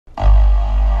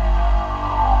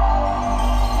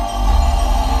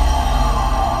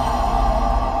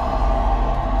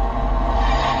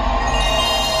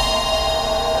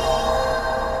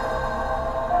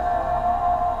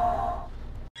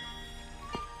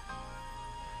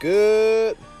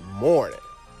Good morning,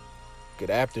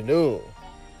 good afternoon,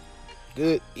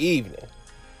 good evening,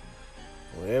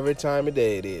 whatever time of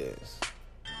day it is.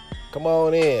 Come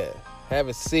on in, have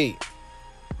a seat,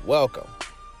 welcome.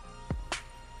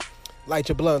 Light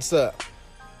your blunts up,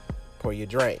 pour your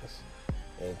drinks,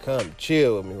 and come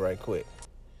chill with me right quick.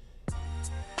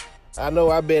 I know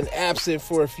I've been absent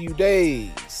for a few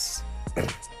days.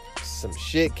 Some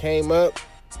shit came up.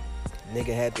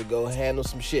 Nigga had to go handle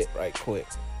some shit right quick.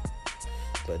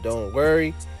 But don't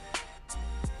worry.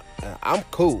 I'm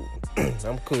cool.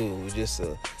 I'm cool. Just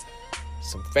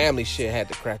some family shit had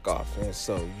to crack off. And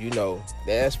so,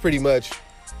 that's pretty much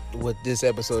what this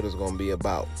episode is going to be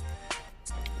about.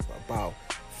 About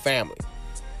family.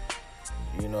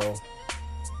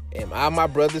 Am I my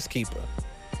brother's keeper?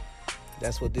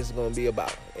 That's what this is going to be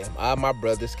about. Am I my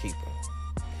brother's keeper?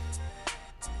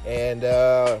 And,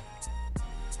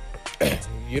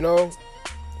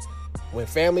 when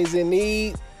family's in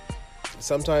need,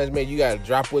 sometimes, man, you got to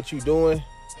drop what you're doing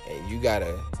and you got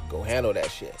to go handle that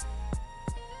shit.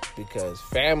 Because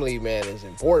family, man, is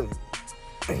important.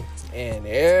 And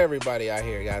everybody out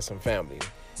here got some family.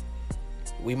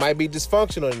 We might be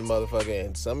dysfunctional in the motherfucker,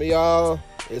 and some of y'all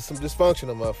is some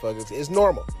dysfunctional motherfuckers. It's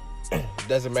normal.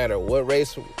 Doesn't matter what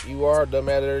race you are, doesn't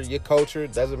matter your culture,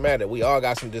 doesn't matter. We all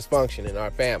got some dysfunction in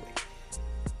our family.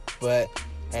 But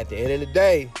at the end of the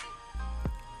day,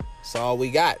 it's all we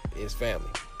got is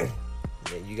family.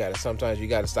 And sometimes you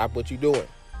gotta stop what you're doing.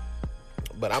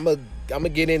 But I'm gonna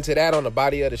get into that on the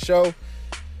body of the show.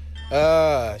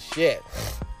 Shit.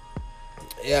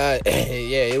 Yeah,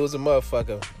 it was a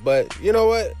motherfucker. But you know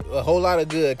what? A whole lot of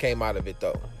good came out of it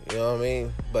though. You know what I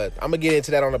mean? But I'm gonna get into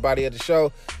that on the body of the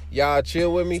show. Y'all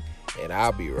chill with me, and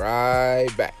I'll be right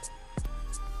back.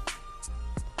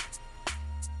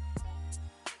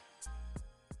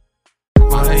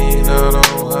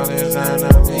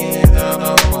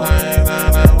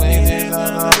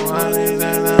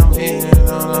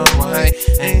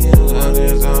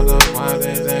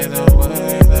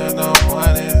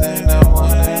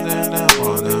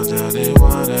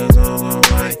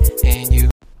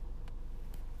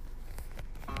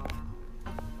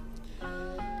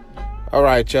 All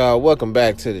right, y'all, welcome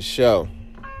back to the show.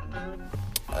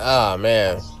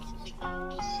 Man.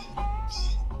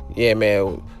 Yeah,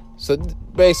 man. So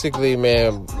basically,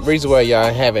 man, reason why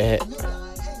y'all haven't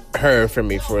heard from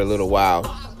me for a little while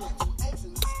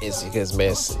is because,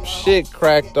 man, some shit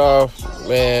cracked off,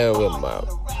 man,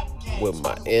 with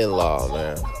my in-law,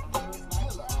 man. You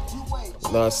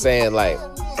know what I'm saying? Like,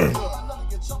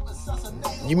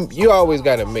 you always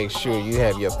got to make sure you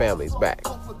have your family's back,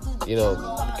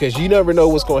 because you never know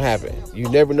what's going to happen. You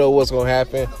never know what's going to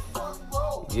happen.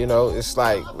 It's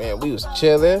like, man, we was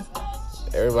chilling.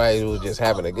 Everybody was just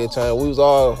having a good time. We was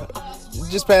all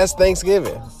just past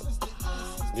Thanksgiving.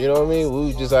 You know what I mean? We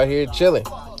was just out here chilling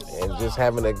and just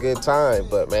having a good time.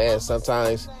 But, man,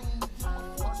 sometimes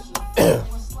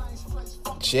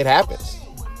shit happens.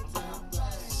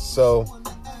 So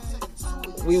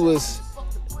we was,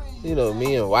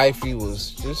 me and wifey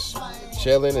was just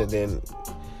chilling, and then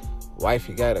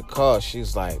wifey got a call.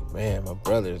 She's like, man, my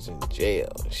brother's in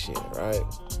jail and shit, right?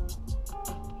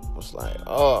 I was like,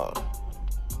 oh,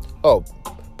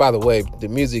 by the way, the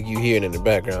music you hearing in the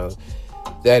background,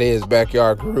 that is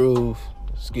Backyard Groove.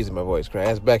 Excuse me, my voice crack.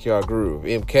 That's Backyard Groove.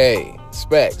 MK,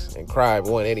 Specs, and Cry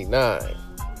 189.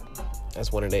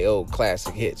 That's one of their old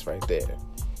classic hits right there.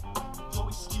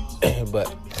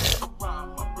 But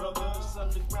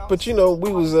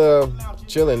we was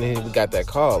chilling, and we got that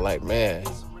call. Like, man,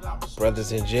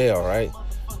 brother's in jail, right?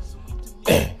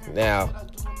 Now,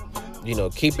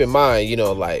 keep in mind,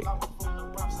 like,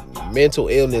 mental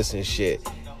illness and shit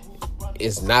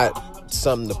is not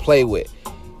something to play with,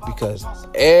 because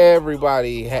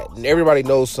everybody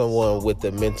knows someone with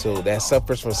the mental that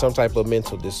suffers from some type of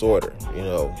mental disorder,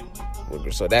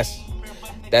 So that's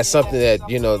something that,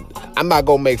 I'm not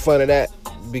gonna make fun of that,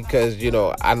 because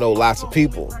I know lots of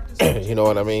people. You know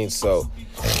what I mean? So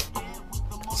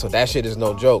that shit is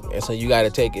no joke, and so you got to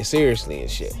take it seriously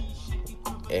and shit.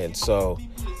 And so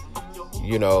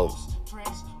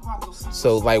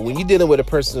so like when you're dealing with a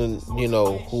person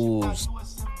who's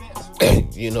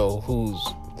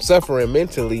who's suffering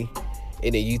mentally,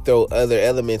 and then you throw other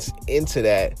elements into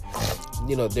that,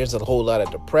 there's a whole lot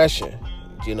of depression.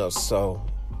 So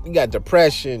you got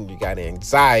depression, you got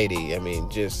anxiety. I mean,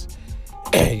 just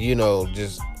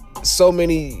just so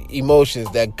many emotions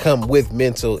that come with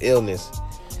mental illness.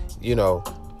 You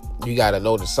got to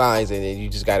know the signs, and then you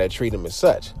just got to treat them as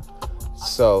such.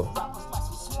 So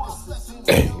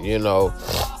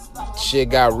shit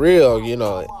got real,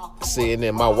 See, and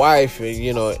then my wife,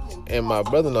 and my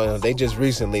brother-in-law, they just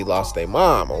recently lost their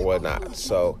mom or whatnot.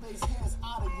 So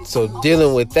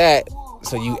dealing with that,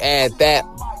 so you add that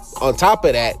on top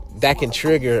of that, that can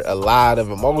trigger a lot of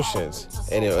emotions.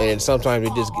 And sometimes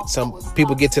some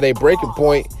people get to their breaking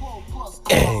point.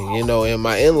 And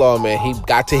my in-law, man, he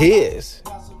got to his,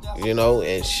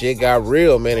 and shit got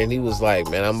real, man. And he was like,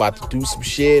 man, I'm about to do some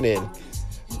shit,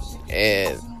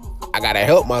 and I gotta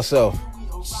help myself.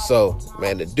 So,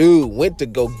 man, the dude went to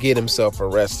go get himself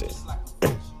arrested.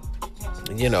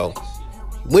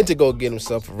 Went to go get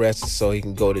himself arrested so he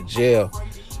can go to jail.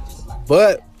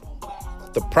 But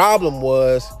the problem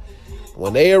was,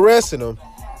 when they arrested him,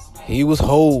 he was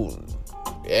holding.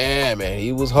 Yeah, man,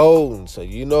 he was holding. So,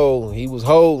 he was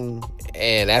holding,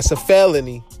 and that's a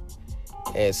felony.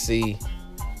 And see,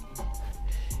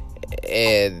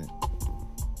 and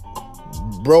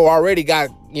bro already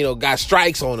got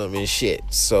strikes on him and shit.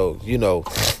 So,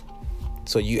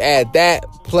 so you add that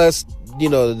plus,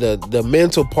 the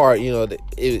mental part,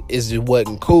 it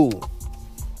wasn't cool.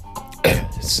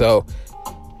 So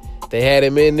they had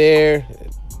him in there,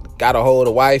 got a hold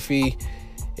of wifey,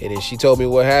 and then she told me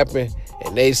what happened.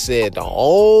 And they said the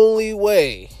only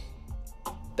way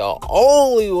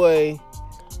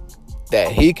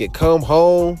that he could come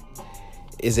home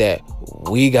is that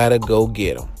we gotta go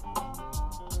get him.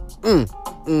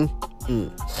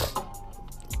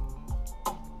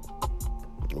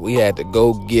 We had to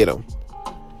go get him.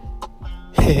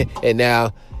 And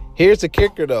now, here's the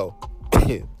kicker though.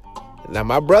 Now,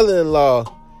 my brother-in-law,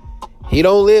 he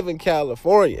don't live in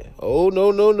California. Oh,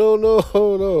 no.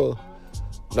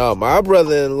 No, my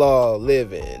brother-in-law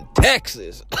live in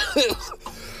Texas.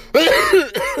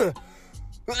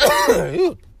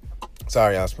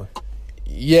 Sorry, Osman.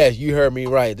 Yeah, you heard me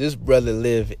right. This brother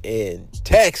live in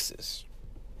Texas.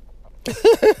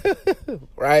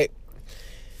 Right?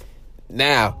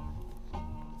 Now,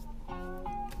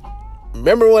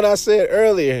 remember when I said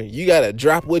earlier, you got to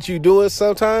drop what you doing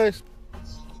sometimes?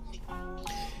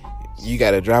 You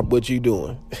got to drop what you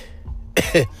doing.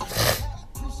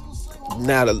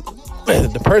 Now,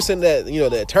 the person that,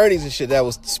 the attorneys and shit that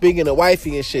was speaking to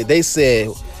wifey and shit, they said,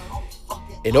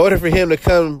 in order for him to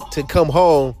come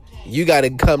home, you got to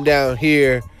come down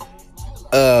here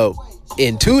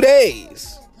in 2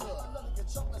 days.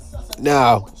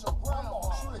 Now,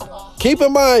 keep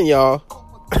in mind, y'all,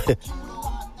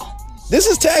 this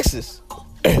is Texas.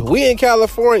 We in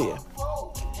California.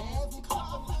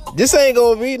 This ain't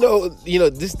gonna be no,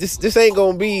 this ain't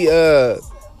gonna be,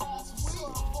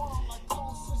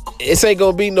 this ain't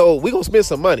gonna be no, we gonna spend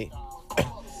some money.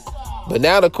 But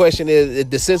now the question is,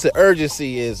 the sense of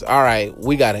urgency is, all right,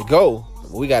 we gotta go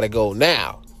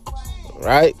now,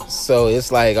 right? So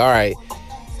it's like, all right,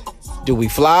 do we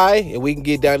fly and we can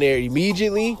get down there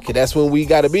immediately? Because that's when we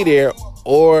gotta be there.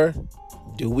 Or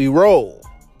do we roll?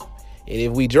 And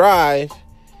if we drive,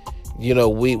 we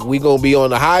gonna be on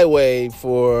the highway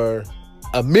for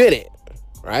a minute,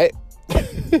 right?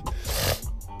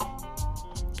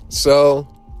 So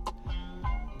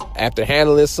after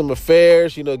handling some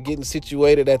affairs, getting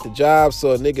situated at the job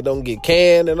so a nigga don't get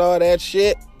canned and all that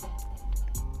shit,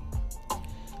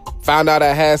 found out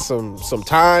I had some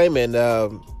time, and I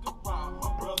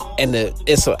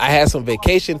had some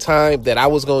vacation time that I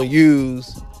was gonna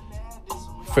use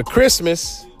for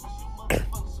Christmas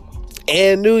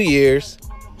and New Year's,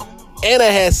 and I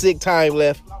had sick time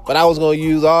left, but I was gonna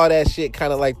use all that shit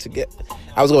kind of like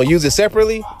I was gonna use it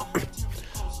separately.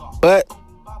 But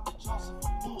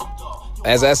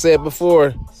as I said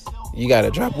before, you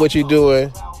gotta drop what you're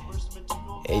doing,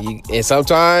 and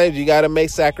sometimes you gotta make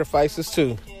sacrifices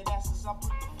too.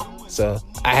 So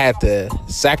I had to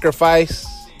sacrifice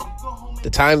the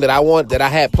time that I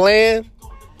had planned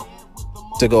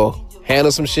to go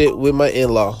handle some shit with my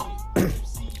in-law.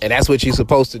 And that's what you're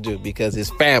supposed to do, because it's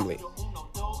family,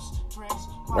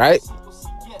 right?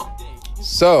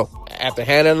 So after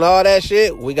handling all that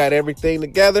shit, we got everything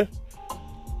together.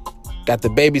 Got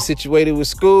the baby situated with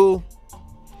school.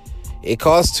 It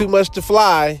costs too much to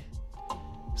fly,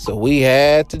 so we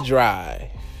had to drive.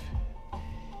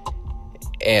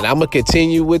 And I'm going to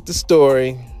continue with the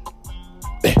story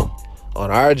on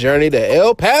our journey to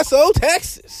El Paso,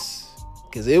 Texas,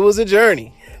 because it was a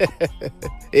journey.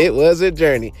 It was a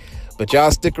journey. But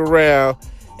y'all stick around,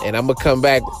 and I'm going to come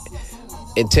back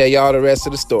and tell y'all the rest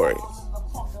of the story.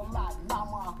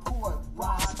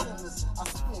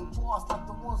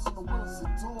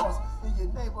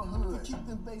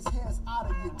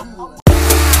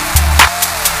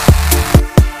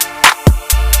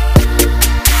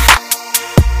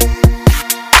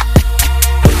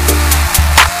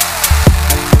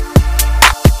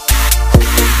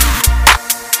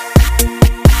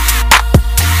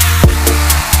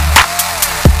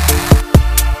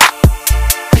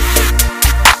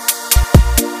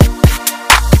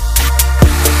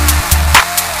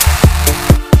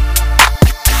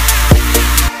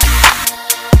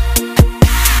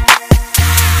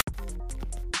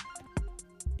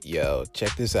 Yo,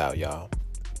 check this out, y'all.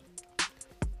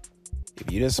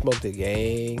 If you done smoked a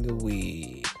gang of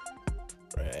weed,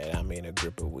 right? I mean a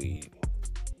grip of weed,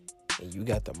 and you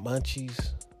got the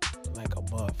munchies like a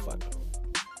motherfucker.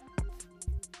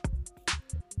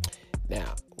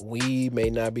 Now, weed may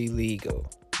not be legal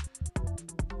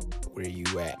where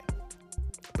you at.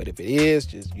 But if it is,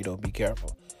 just, be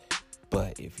careful.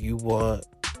 But if you want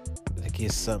to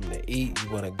get something to eat, you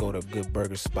want to go to a good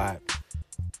burger spot,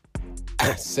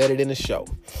 I said it in the show.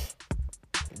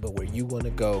 But where you want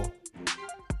to go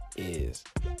is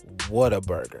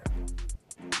Whataburger.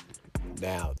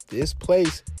 Now, this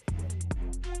place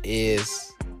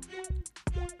is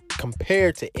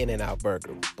compared to In-N-Out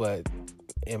Burger, but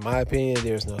in my opinion,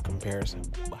 there's no comparison.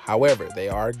 However, they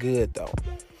are good though.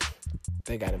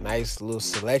 They got a nice little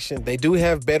selection. They do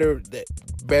have better,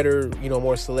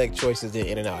 more select choices than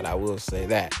In-N-Out. I will say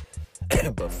that.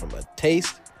 But from a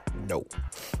taste, no.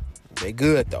 They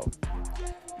good though.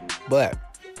 But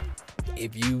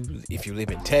if you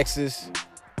live in Texas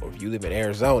or if you live in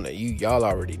Arizona, y'all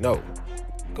already know.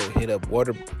 Go hit up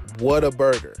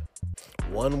Whataburger.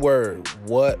 One word,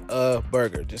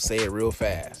 Whataburger. Just say it real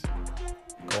fast.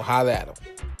 Go holler at them.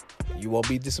 You won't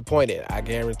be disappointed. I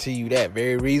guarantee you that.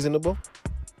 Very reasonable.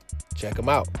 Check them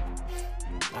out.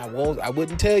 I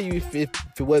wouldn't tell you if it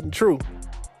wasn't true.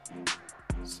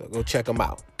 So go check them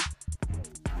out.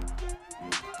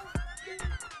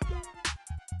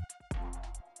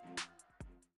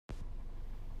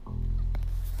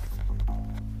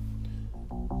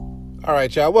 All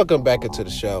right, y'all. Welcome back into the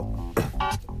show.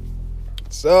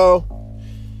 So,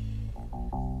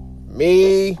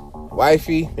 me,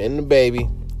 wifey, and the baby,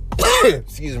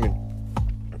 excuse me,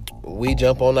 we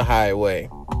jump on the highway.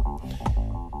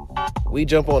 We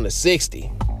jump on the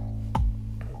 60.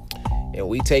 And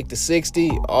we take the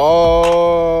 60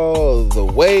 all the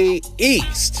way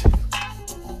east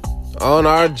on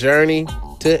our journey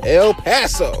to El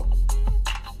Paso.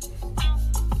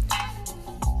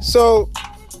 So,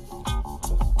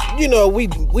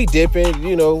 we dipping,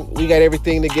 we got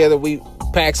everything together. We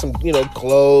pack some,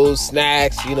 clothes,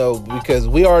 snacks, because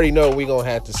we already know we're going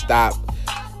to have to stop,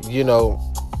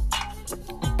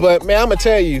 But, man, I'm going to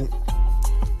tell you,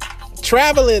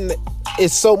 traveling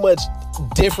is so much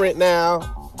different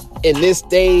now in this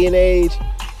day and age,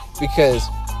 because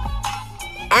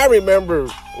I remember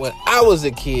when I was a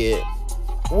kid,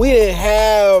 we didn't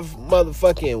have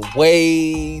motherfucking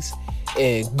Waze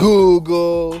and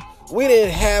Google. We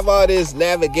didn't have all this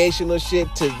navigational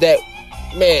shit to that,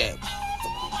 man.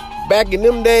 Back in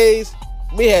them days,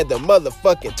 we had the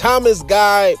motherfucking Thomas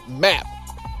Guide map.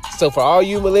 So for all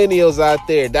you millennials out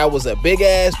there, that was a big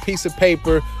ass piece of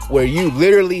paper where you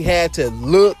literally had to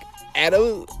look at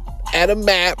a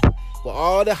map with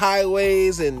all the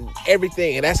highways and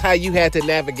everything, and that's how you had to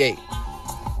navigate.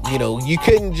 You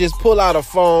couldn't just pull out a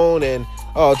phone and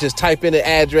just type in the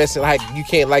address and like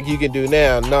you can do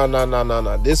now.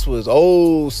 No. This was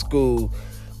old school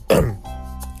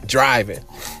driving.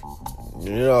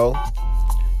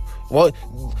 Well,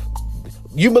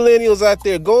 you millennials out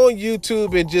there, go on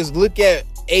YouTube and just look at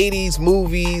 80s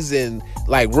movies and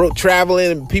like road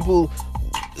traveling and people.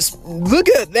 Look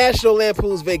at National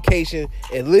Lampoon's Vacation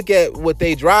and look at what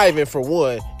they driving for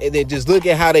one, and then just look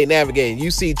at how they navigate.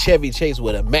 You see Chevy Chase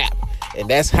with a map, and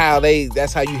that's how you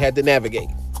had to navigate.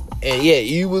 And yeah,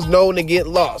 you was known to get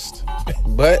lost,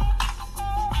 but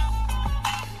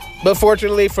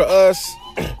fortunately for us,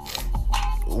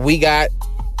 we got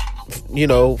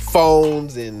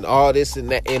phones and all this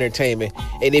and that entertainment.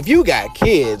 And if you got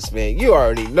kids, man, you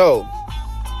already know.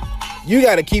 You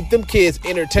got to keep them kids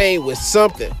entertained with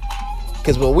something.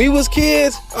 Because when we was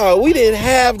kids, we didn't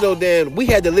have no damn... We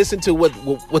had to listen to what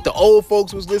the old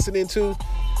folks was listening to.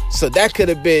 So that could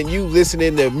have been you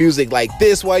listening to music like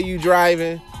this while you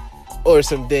driving. Or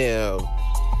some damn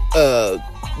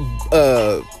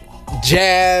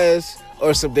jazz.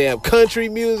 Or some damn country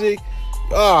music.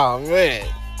 Oh, man.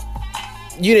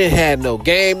 You didn't have no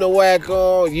game to whack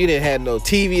on. You didn't have no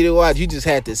TV to watch. You just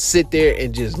had to sit there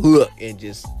and just look and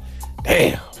just...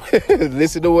 Damn.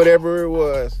 Listen to whatever it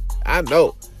was. I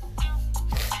know.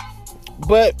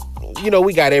 But,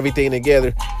 we got everything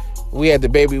together. We had the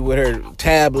baby with her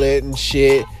tablet and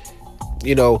shit.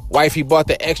 Wifey bought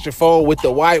the extra phone with the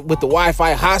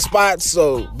Wi-Fi hotspot,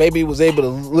 so baby was able to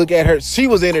look at her. She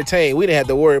was entertained. We didn't have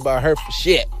to worry about her for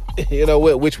shit.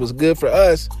 Which was good for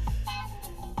us.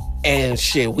 And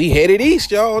shit, we headed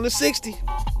east, y'all, on the 60.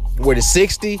 Where the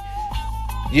 60,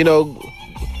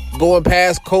 going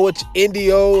past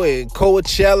Indio and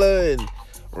Coachella and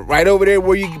right over there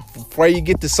where you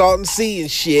get the Salton Sea and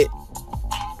shit.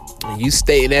 And you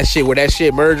stay in that shit where that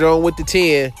shit merge on with the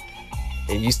 10.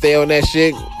 and you stay on that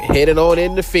shit, heading on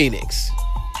into Phoenix.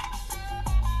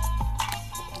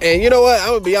 And you know what? I'm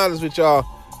gonna be honest with y'all.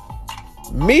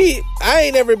 I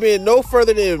ain't never been no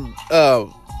further than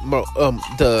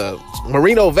the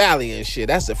Moreno Valley and shit.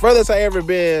 That's the furthest I ever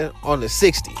been on the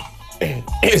 60.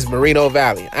 It's Moreno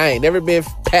Valley. I ain't never been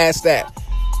past that.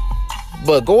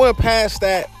 But going past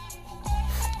that,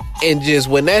 and just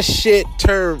when that shit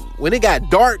turned, when it got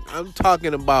dark, I'm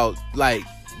talking about like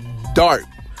dark,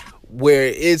 where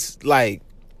it's like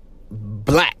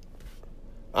black.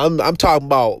 I'm talking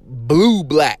about blue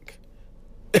black.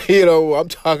 You know, I'm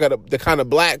talking the kind of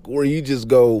black where you just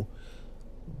go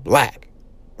black.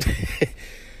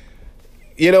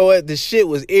 You know what? The shit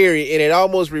was eerie, and it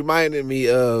almost reminded me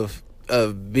of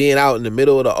being out in the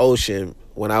middle of the ocean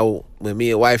when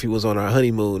me and wifey was on our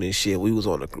honeymoon and shit. We was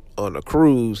on a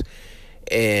cruise,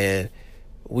 and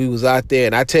we was out there.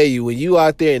 And I tell you, when you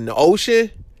out there in the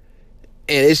ocean,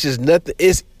 and it's just nothing,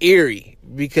 it's eerie,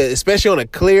 because especially on a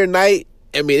clear night,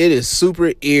 I mean, it is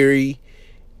super eerie,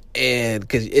 and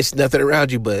because it's nothing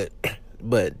around you but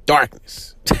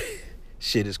darkness.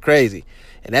 Shit is crazy.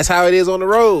 And that's how it is on the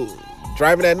road,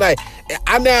 driving at night. And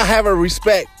I now have a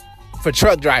respect for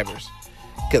truck drivers,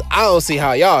 because I don't see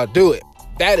how y'all do it.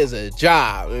 That is a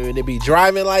job. I mean, to be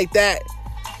driving like that,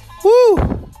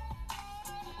 woo.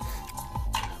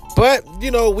 But,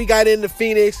 you know, we got into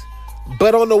Phoenix.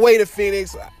 But on the way to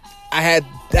Phoenix, I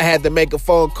had to make a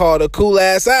phone call to Cool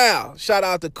Ass Al. Shout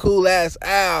out to Cool Ass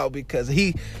Al, because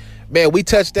we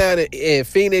touched down in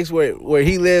Phoenix where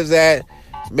he lives at.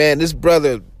 Man, this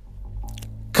brother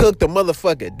cooked a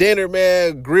motherfucking dinner,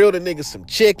 man. Grilled a nigga some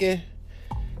chicken.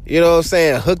 You know what I'm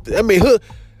saying?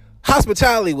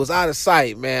 Hospitality was out of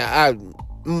sight, man.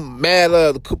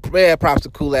 Mad props to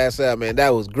Cool Ass Al, man.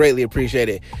 That was greatly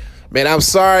appreciated. Man, I'm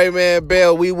sorry, man,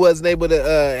 Bell, we wasn't able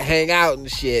to hang out and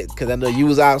shit, because I know you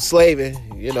was out slaving,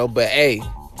 you know, but hey,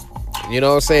 you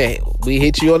know what I'm saying? We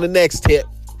hit you on the next tip.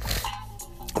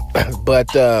 But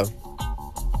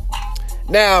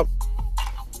now,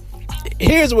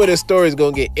 here's where the story is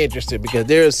going to get interesting, because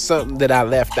there's something that I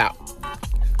left out.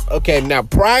 Okay, now,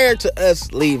 prior to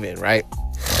us leaving, right,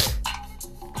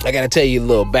 I got to tell you a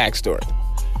little backstory.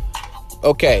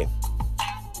 Okay.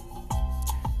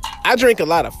 I drink a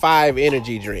lot of 5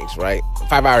 energy drinks, right?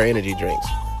 5-hour energy drinks.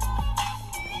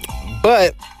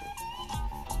 But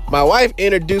my wife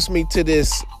introduced me to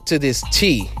this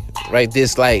tea, right?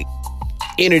 This like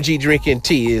energy drinking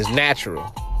tea is natural,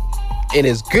 and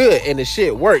it's good, and the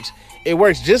shit works. It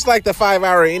works just like the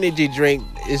 5-hour energy drink.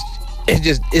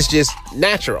 It's just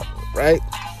natural, right?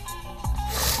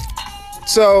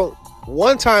 So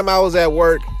one time I was at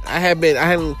work, I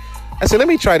said, let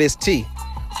me try this tea.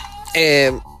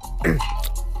 And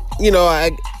you know,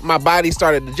 my body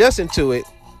started adjusting to it,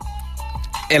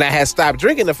 and I had stopped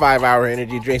drinking the 5-hour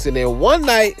energy drinks. And then one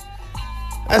night,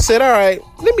 I said, all right,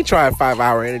 let me try a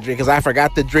 5-hour energy drink, because I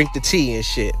forgot to drink the tea and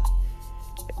shit.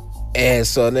 And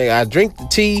so, nigga, I drink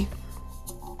the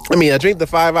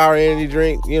 5-hour energy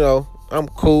drink. You know, I'm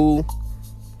cool.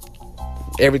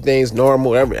 Everything's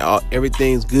normal.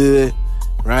 Everything's good,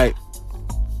 right?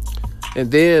 And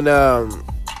then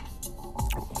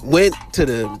went to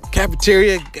the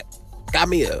cafeteria, got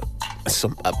me a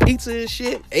pizza and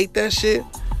shit, ate that shit,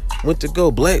 went to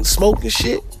go black smoke and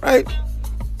shit, right?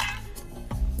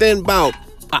 Then about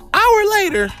an hour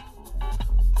later,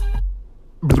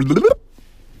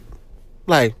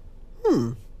 like,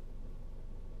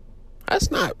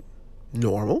 that's not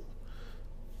normal.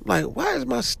 Like, why is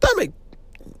my stomach,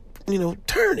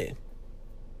 turning?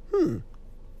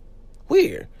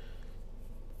 Weird.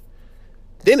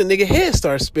 Then the nigga head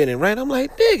starts spinning, right? I'm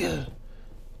like, nigga,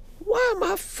 why am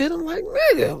I feeling like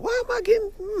nigga? Why am I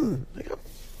getting, like, I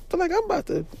feel like I'm about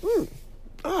to,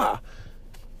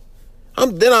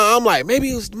 I'm like,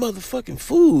 maybe it was the motherfucking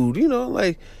food,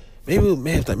 like,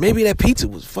 maybe that pizza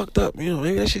was fucked up,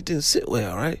 maybe that shit didn't sit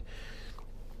well, right?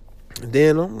 And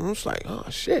then I'm just like, oh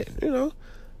shit,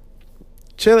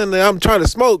 chilling there. I'm trying to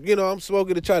smoke, I'm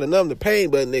smoking to try to numb the pain,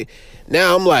 but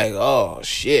now I'm like, oh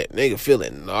shit, nigga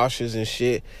feeling nauseous and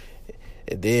shit.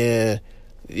 And then,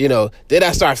 then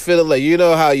I start feeling like,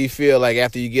 how you feel like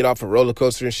after you get off a roller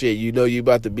coaster and shit, you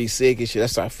about to be sick and shit. I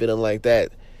start feeling like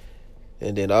that.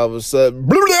 And then all of a sudden,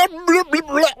 I'm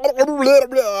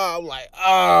like, oh,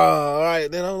 all right.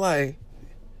 Then I'm like,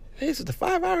 hey, this is the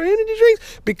 5-hour energy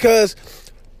drinks? Because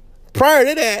prior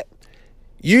to that,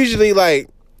 usually like,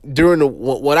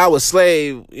 when I was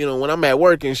slave, when I'm at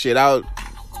work and shit, I'll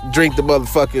drink the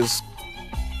motherfuckers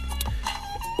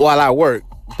while I work.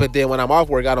 But then when I'm off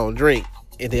work, I don't drink.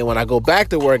 And then when I go back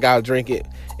to work, I'll drink it.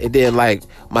 And then like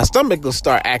my stomach will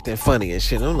start acting funny and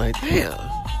shit. I'm like, damn.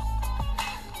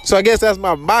 So I guess that's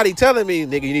my body telling me,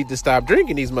 nigga, you need to stop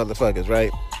drinking these motherfuckers,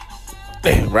 right?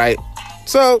 Right?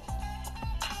 So,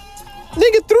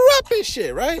 nigga threw up and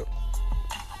shit, right?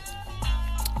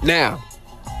 Now,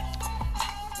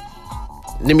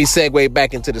 let me segue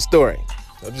back into the story.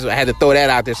 I had to throw that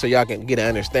out there so y'all can get an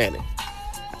understanding.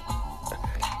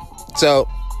 So,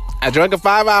 I drank a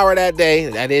 5-hour that day.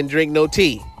 I didn't drink no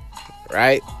tea,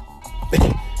 right?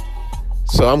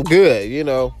 So I'm good, you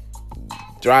know.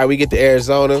 Dry, we get to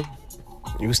Arizona.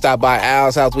 You stop by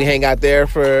Al's house. We hang out there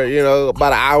for, you know,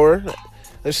 about an hour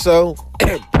or so.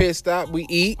 Pit stop. We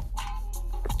eat,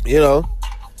 you know.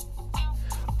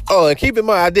 Oh, and keep in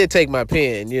mind, I did take my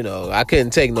pen, you know. I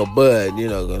couldn't take no bud, you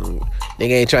know.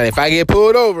 Nigga ain't trying. If I get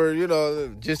pulled over, you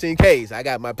know, just in case, I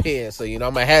got my pen. So, you know,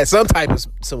 I'm going to have some type of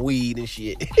some weed and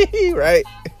shit, right?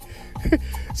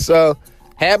 So,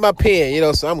 had my pen, you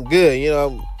know, so I'm good, you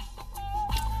know.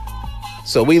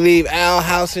 So we leave Al's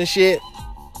house and shit.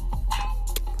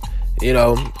 You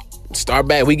know, start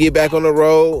back. We get back on the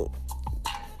road.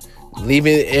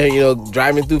 Leaving, you know,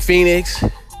 driving through Phoenix.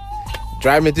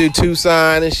 Driving through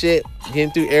Tucson and shit.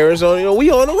 Getting through Arizona. You know,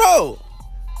 we on the road.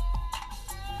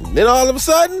 And then all of a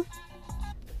sudden,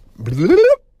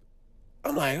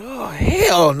 I'm like, oh,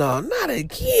 hell no, not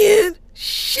again.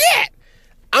 Shit.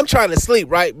 I'm trying to sleep,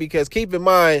 right? Because keep in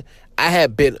mind, I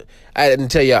didn't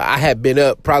tell y'all, I had been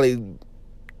up probably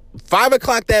 5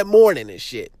 o'clock that morning and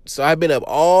shit. So I've been up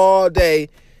all day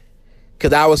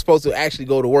because I was supposed to actually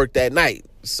go to work that night.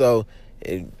 So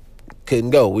it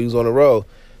couldn't go. We was on the road.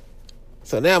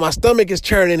 So now my stomach is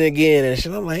churning again and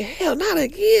shit. I'm like, hell, not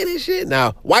again and shit.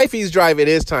 Now, wifey's driving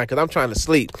this time because I'm trying to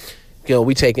sleep. You know,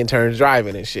 we taking turns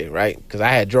driving and shit, right? Because I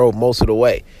had drove most of the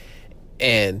way.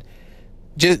 And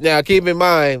just now, keep in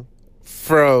mind,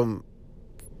 from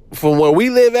where we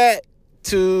live at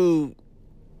to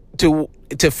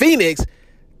Phoenix,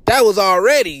 that was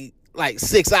already like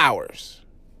 6 hours,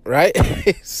 right?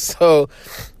 So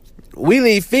we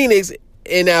leave Phoenix,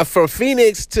 and now from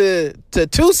Phoenix to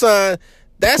Tucson,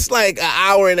 that's like an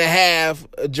hour and a half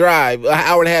drive, an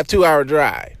hour and a half, 2 hour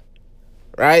drive,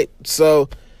 right? So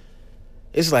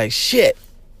it's like shit.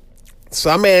 So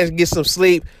I managed to get some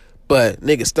sleep, but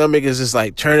nigga stomach is just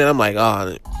like turning. I'm like,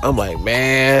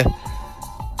 man,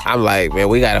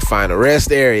 we gotta find a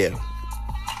rest area.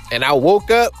 And I woke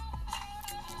up,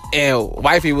 and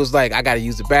wifey was like, I gotta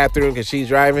use the bathroom because she's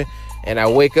driving. And I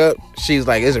wake up, she's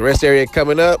like, there's a rest area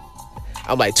coming up.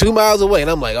 I'm like 2 miles away,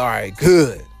 and I'm like, all right,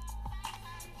 good.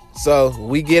 So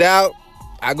we get out.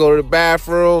 I go to the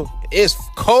bathroom. It's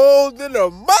cold than a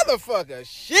motherfucker.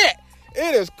 Shit.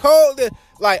 It is cold.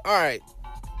 Like, all right.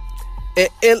 In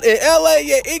LA,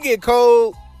 yeah, it get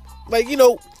cold. Like, you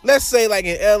know, let's say like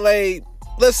in LA,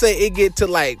 let's say it get to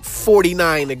like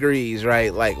 49 degrees,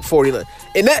 right? Like 49.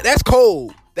 And that's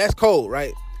cold. That's cold,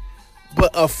 right?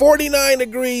 But a 49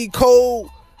 degree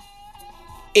cold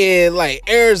in like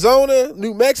Arizona,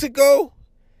 New Mexico,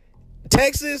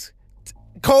 Texas,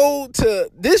 cold to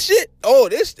this shit. Oh,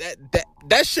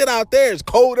 that shit out there is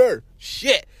colder.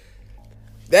 Shit.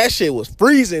 That shit was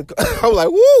freezing. I'm like,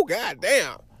 woo,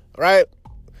 goddamn. Right?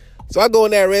 So I go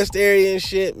in that rest area and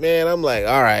shit, man. I'm like,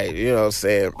 all right, you know what I'm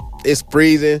saying? It's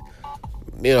freezing,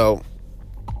 you know.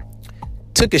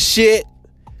 Took a shit,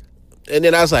 and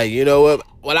then I was like, you know what?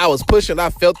 When I was pushing, I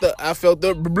felt the.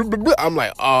 I'm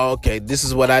like, oh, okay, this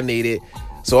is what I needed.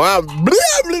 So I'm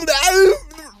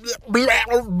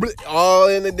all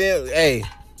in the damn. Hey,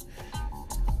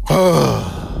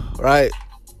 right.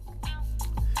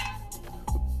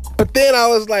 But then I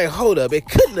was like, hold up, it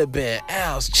couldn't have been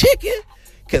Al's chicken.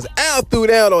 Because Al threw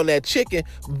down on that chicken,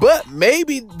 but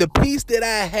maybe the piece that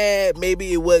I had,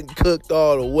 maybe it wasn't cooked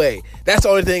all the way. That's the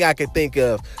only thing I could think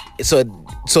of. So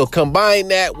combine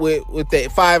that with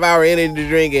that 5 hour energy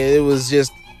drink, and it was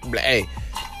just, hey,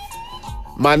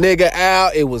 my nigga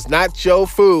Al, it was not your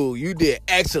food. You did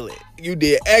excellent. You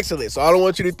did excellent. So I don't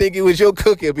want you to think it was your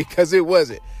cooking, because it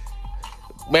wasn't.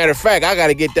 Matter of fact, I got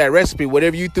to get that recipe.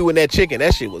 Whatever you threw in that chicken,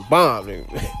 that shit was bomb,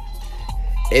 nigga.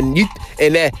 And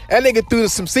that nigga threw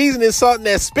some seasoning salt in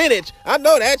that spinach. I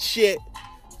know that shit.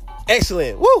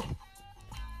 Excellent. Woo.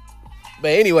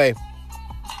 But anyway,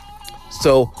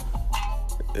 so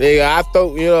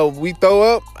nigga, we throw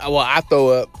up. Well, I throw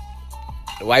up.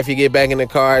 The wifey get back in the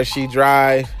car. She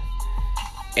drive,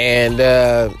 and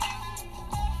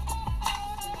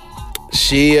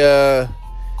she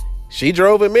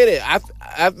drove a minute.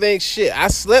 I think shit. I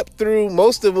slept through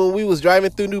most of when we was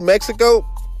driving through New Mexico.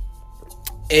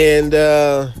 And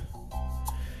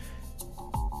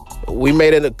we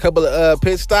made it a couple of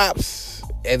pit stops,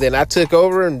 and then I took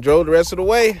over and drove the rest of the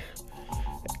way.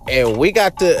 And we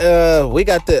got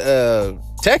to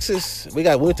Texas, we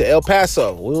went to El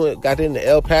Paso. Got into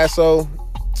El Paso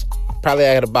probably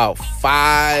at about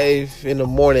 5 in the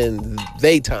morning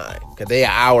they time, because they an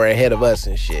hour ahead of us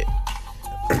and shit.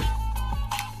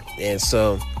 And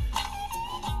so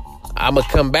I'm going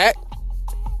to come back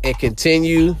and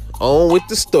continue on with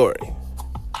the story.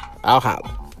 I'll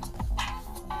holler.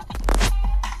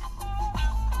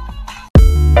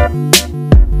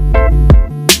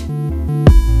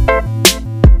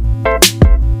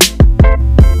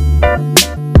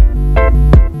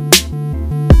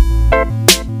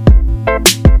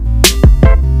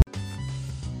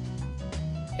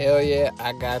 Hell yeah,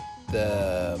 I got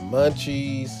the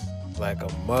munchies like a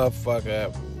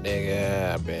motherfucker,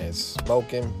 nigga. I've been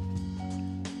smoking,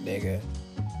 nigga.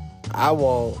 I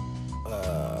want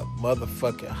a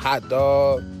motherfucking hot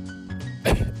dog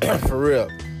for real.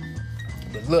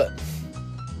 But look,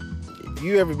 if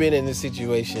you ever been in this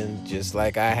situation just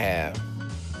like I have,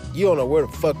 you don't know where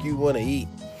the fuck you want to eat.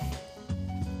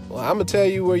 Well, I'm gonna tell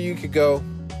you where you could go.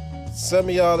 Some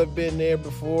of y'all have been there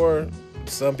before,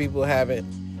 some people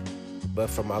haven't. But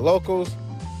for my locals,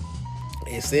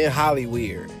 it's in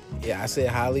Hollyweird. Yeah, I said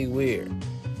Hollyweird.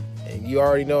 And you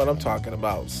already know what I'm talking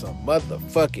about. Some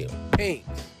motherfucking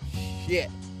Pinks. Shit.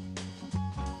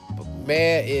 But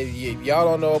man, if y'all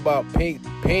don't know about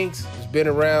Pinks, it's been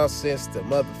around since the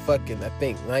motherfucking, I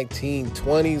think,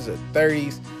 1920s or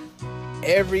 30s.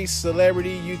 Every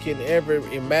celebrity you can ever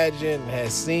imagine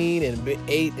has seen and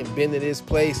ate and been to this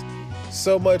place.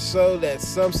 So much so that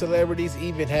some celebrities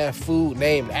even have food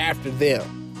named after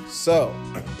them. So,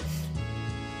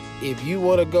 if you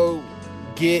want to go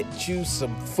get you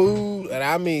some food, and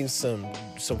I mean some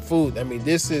food. I mean,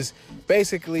 this is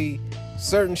basically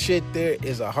certain shit there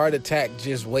is a heart attack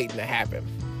just waiting to happen.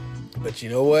 But you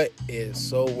know what? It is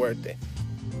so worth it.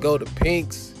 Go to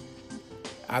Pink's.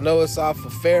 I know it's off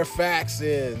of Fairfax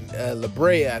and La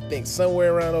Brea. I think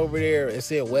somewhere around over there.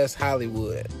 It's in West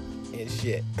Hollywood and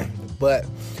shit. But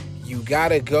you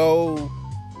gotta go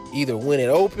either when it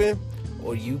open,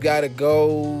 or you gotta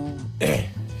go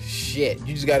shit.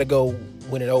 You just gotta go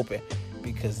when it open,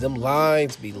 because them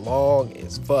lines be long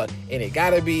as fuck. And it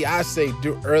gotta be, I say,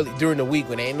 early during the week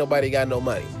when ain't nobody got no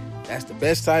money. That's the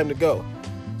best time to go.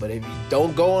 But if you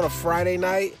don't go on a Friday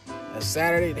night, a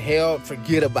Saturday, hell,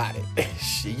 forget about it.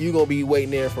 Shit, you gonna be waiting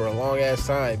there for a long ass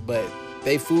time. But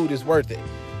they food is worth it.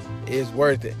 It's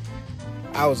worth it.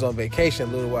 I was on vacation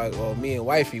a little while ago. Me and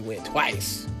wifey went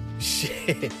twice.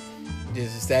 Shit.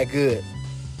 Just that good.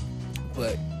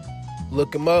 But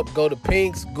look them up. Go to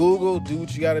Pink's. Google. Do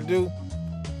what you got to do.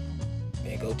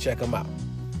 And go check them out.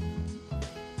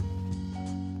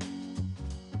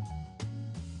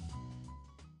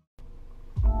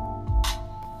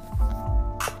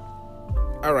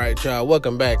 All right, y'all.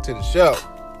 Welcome back to the show.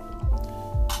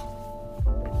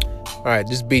 All right.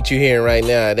 This beat you hearing right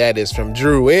now, that is from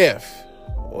Drew F.,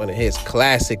 one of his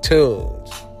classic tunes.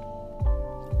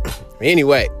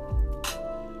 Anyway,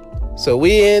 so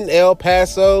we in El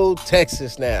Paso,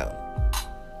 Texas now.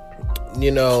 You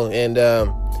know, and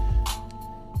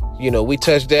we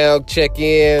touch down, check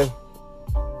in.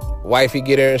 Wifey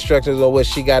get her instructions on what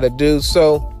she got to do.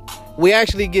 So we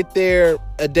actually get there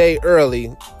a day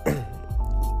early.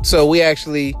 So we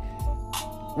actually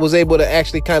was able to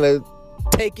actually kind of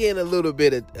take in a little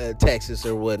bit of Texas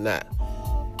or whatnot.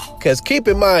 Because keep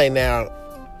in mind now,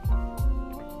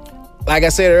 like I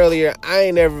said earlier, I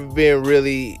ain't never been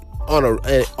really on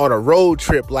a road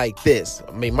trip like this.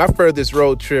 I mean, my furthest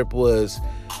road trip was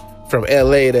from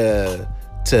LA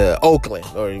to Oakland,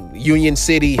 or Union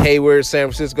City, Hayward, San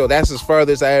Francisco. That's as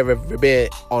farthest I ever been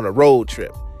on a road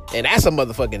trip. And that's a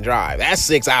motherfucking drive. That's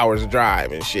 6 hours of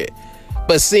drive and shit.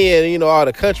 But seeing, all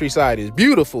the countryside is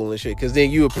beautiful and shit, because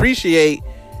then you appreciate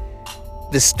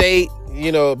the state,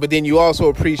 but then you also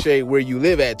appreciate where you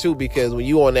live at too, because when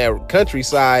you on that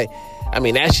countryside, I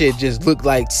mean, that shit just looked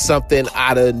like something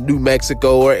out of New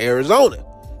Mexico or Arizona.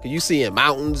 You seeing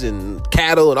mountains and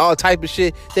cattle and all type of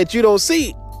shit that you don't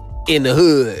see in the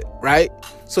hood, right?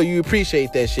 So you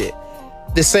appreciate that shit.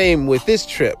 The same with this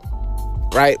trip,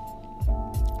 right?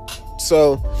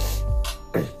 So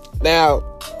now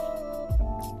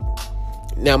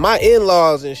my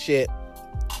in-laws and shit,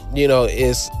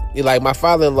 is like my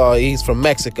father-in-law, he's from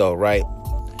Mexico, right?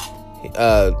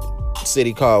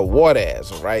 City called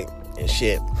Juarez, right? And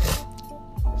shit.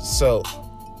 So,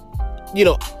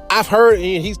 I've heard,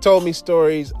 he's told me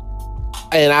stories,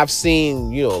 and I've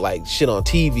seen, like shit on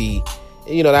TV.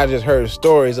 And, I just heard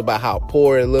stories about how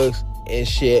poor it looks and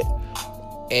shit.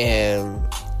 And,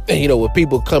 with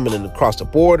people coming in across the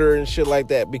border and shit like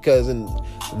that, because in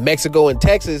Mexico and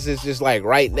Texas is just like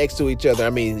right next to each other. I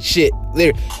mean, shit,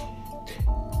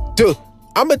 dude,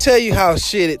 I'm gonna tell you how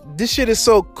this shit is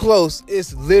so close.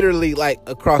 It's literally like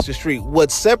across the street. What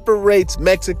separates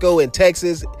Mexico and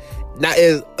Texas, not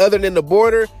is other than the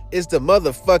border, is the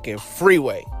motherfucking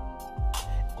freeway.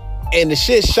 And the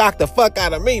shit shocked the fuck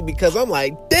out of me because I'm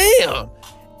like, damn,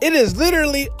 it is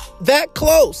literally that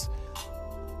close.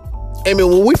 I mean,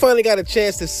 when we finally got a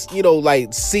chance to, you know,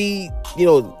 like see, you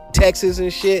know, Texas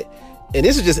and shit, and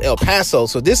this is just El Paso,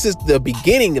 so this is the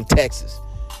beginning of Texas.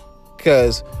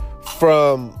 Because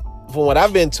from what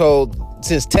I've been told,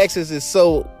 since Texas is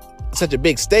such a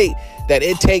big state that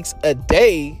it takes a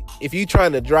day, if you're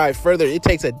trying to drive further, it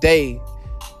takes a day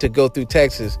to go through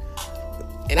Texas.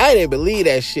 And I didn't believe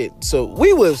that shit. So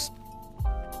we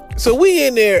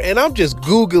in there, and I'm just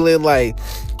Googling, like,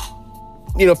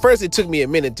 you know, first it took me a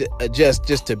minute to adjust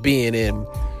just to being in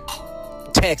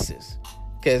Texas.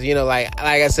 Because, you know, like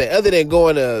I said, other than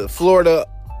going to Florida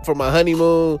for my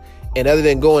honeymoon, and other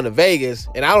than going to Vegas,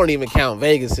 and I don't even count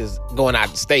Vegas as going out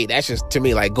the state. That's just, to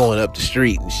me, like going up the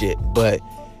street and shit. But,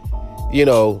 you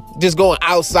know, just going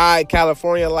outside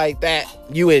California like that,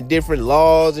 you in different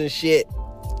laws and shit,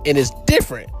 and it's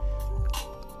different.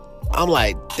 I'm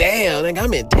like, damn, nigga,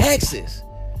 I'm in Texas.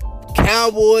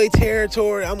 Cowboy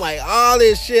territory. I'm like, all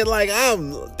this shit, like,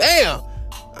 I'm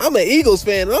an Eagles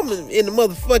fan. I'm in the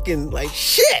motherfucking, like,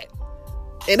 shit.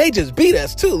 And they just beat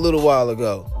us, too, a little while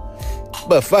ago.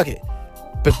 But fuck it.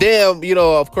 But then, you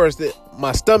know, of course,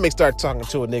 my stomach started talking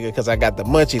to a nigga because I got the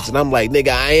munchies. And I'm like, nigga,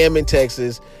 I am in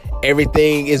Texas.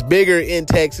 Everything is bigger in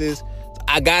Texas.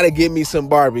 I got to get me some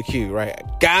barbecue, right?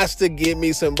 I got to get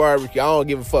me some barbecue. I don't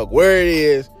give a fuck where it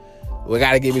is. We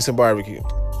got to get me some barbecue.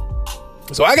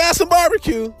 So I got some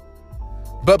barbecue.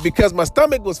 But because my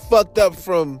stomach was fucked up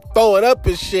from throwing up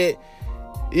and shit,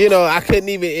 you know, I couldn't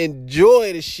even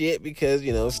enjoy the shit because,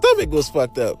 you know, stomach was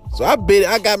fucked up. So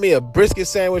I got me a brisket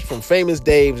sandwich from Famous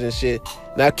Dave's and shit.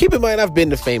 Now, keep in mind, I've been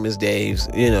to Famous Dave's,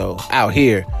 you know, out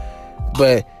here.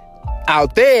 But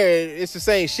out there, it's the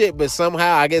same shit, but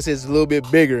somehow I guess it's a little bit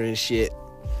bigger and shit.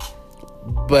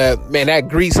 But, man, that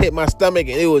grease hit my stomach,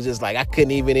 and it was just like I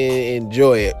couldn't even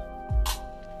enjoy it.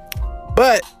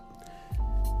 But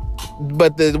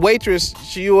the waitress,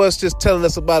 she was just telling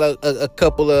us about a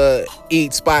couple of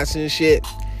eat spots and shit.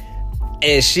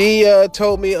 And she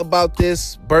told me about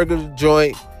this burger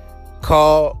joint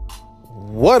called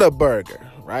Whataburger,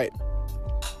 right?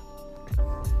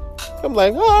 I'm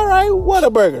like, all right,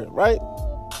 Whataburger, right?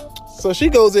 So she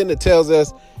goes in and tells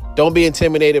us, don't be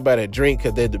intimidated by the drink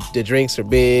because the drinks are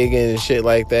big and shit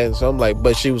like that. And so I'm like,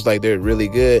 but she was like, they're really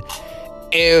good.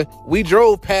 And we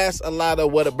drove past a lot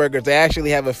of Whataburgers. They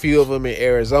actually have a few of them in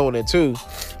Arizona too.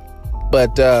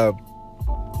 But,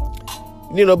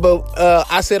 you know,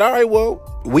 I said, all right, well,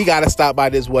 we got to stop by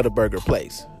this Whataburger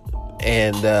place.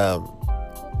 And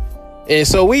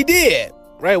so we did,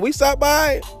 right? We stopped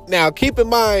by. Now, keep in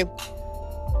mind,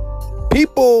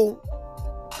 people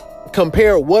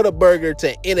compare Whataburger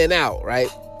to In-N-Out, right?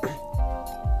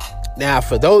 Now,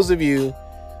 for those of you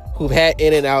who've had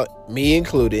In-N-Out, me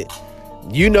included,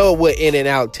 you know what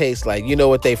In-N-Out tastes like. You know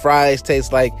what they fries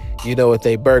taste like. You know what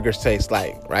they burgers taste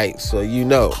like, right? So you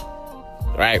know,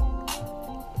 right?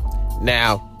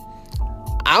 Now,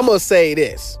 I'm going to say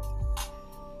this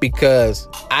because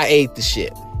I ate the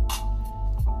shit.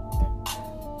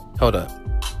 Hold up.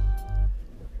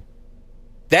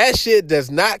 That shit does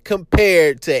not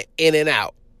compare to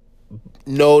In-N-Out.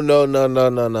 No.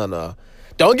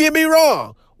 Don't get me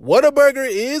wrong. Whataburger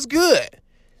is good.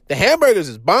 The hamburgers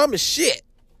is bomb as shit.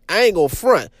 I ain't gonna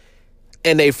front.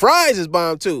 And they fries is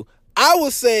bomb too. I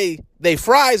would say they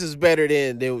fries is better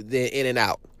than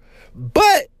In-N-Out.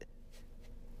 But,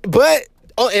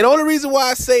 and only reason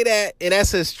why I say that, and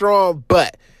that's a strong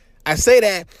but, I say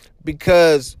that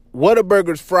because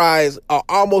Whataburger's fries are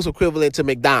almost equivalent to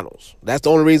McDonald's. That's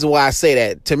the only reason why I say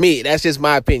that. To me, that's just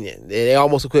my opinion. They're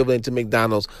almost equivalent to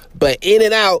McDonald's. But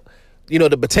In-N-Out, you know,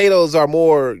 the potatoes are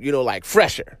more, you know, like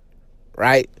fresher,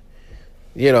 right?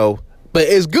 You know, but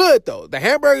it's good though. The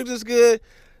hamburgers is good.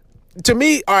 To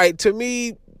me,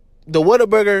 the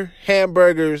Whataburger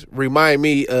hamburgers remind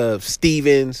me of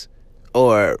Stevens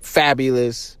or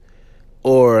Fabulous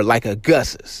or like a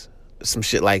Gus's, some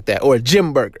shit like that, or a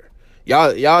Jim Burger.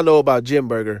 Y'all know about Jim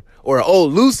Burger or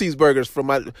old Lucy's burgers for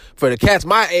the cats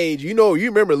my age. You know, you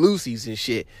remember Lucy's and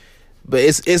shit, but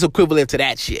it's equivalent to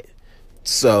that shit.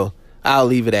 So I'll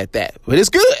leave it at that. But it's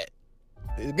good.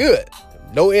 It's good.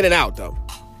 No In-N-Out though.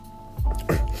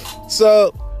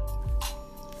 So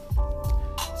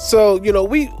you know,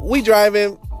 we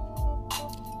driving,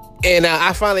 and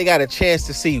I finally got a chance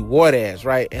to see Juarez,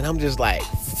 right? And I'm just like,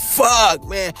 fuck,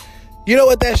 man. You know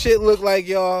what that shit looked like,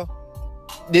 y'all?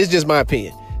 This is just my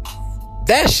opinion.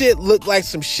 that shit looked like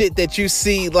some shit that you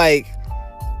see like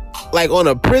on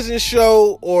a prison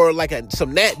show or like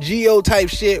some Nat Geo type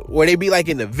shit where they be like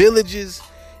in the villages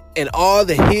and all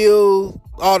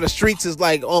the streets is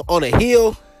like on a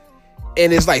hill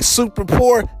and it's like super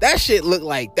poor. That shit looked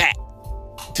like that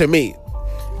to me.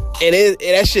 And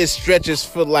that shit stretches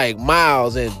for like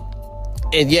miles. And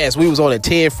yes, we was on a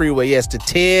 10 freeway. Yes, the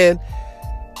 10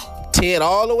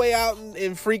 all the way out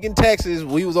in freaking Texas.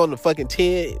 We was on the fucking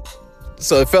 10.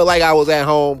 So it felt like I was at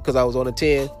home because I was on a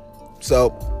 10. So,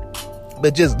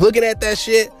 but just looking at that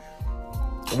shit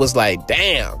was like,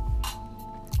 damn.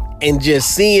 And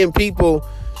just seeing people,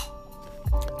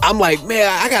 I'm like, man,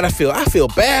 I feel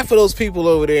bad for those people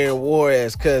over there in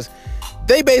Juarez because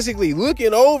they basically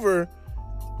looking over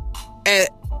at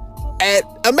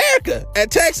America,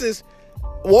 at Texas,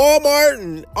 Walmart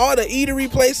and all the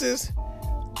eatery places.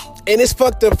 And it's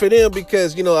fucked up for them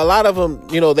because, you know, a lot of them,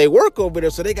 you know, they work over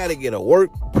there, so they got to get a work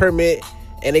permit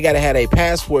and they got to have a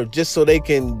passport just so they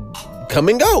can come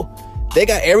and go. They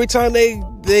got, every time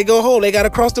they go home, they got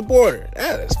to cross the border.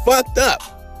 That is fucked up.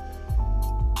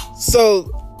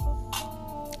 So,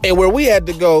 and where we had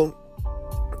to go,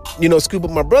 you know, scoop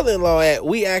up my brother-in-law at,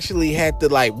 we actually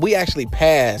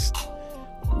passed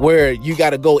where you got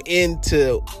to go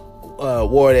into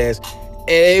Juarez. And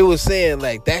it was saying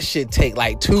like that shit take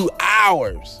like 2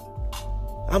 hours.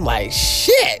 I'm like,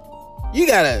 shit. You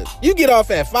get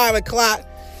off at 5 o'clock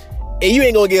and you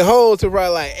ain't gonna get home till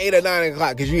probably like 8 or 9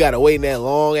 o'clock because you gotta wait in that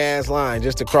long ass line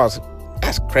just to cross.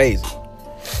 That's crazy.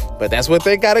 But that's what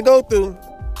they gotta go through.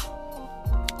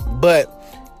 But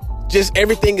just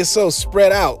everything is so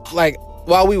spread out. Like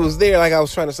while we was there, like I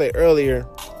was trying to say earlier,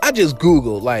 I just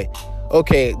Googled like,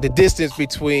 okay, the distance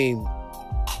between,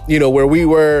 you know, where we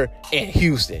were in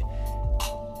Houston.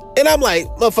 And I'm like,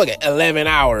 motherfucker, 11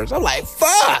 hours. I'm like,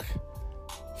 fuck.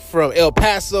 From El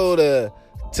Paso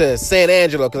to San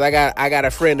Angelo, because I got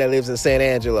a friend that lives in San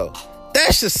Angelo.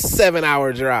 That's just a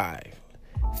 7-hour drive.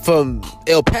 From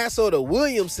El Paso to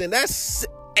Williamson, that's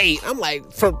 8. I'm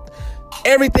like, from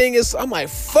everything is, I'm like,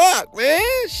 fuck, man.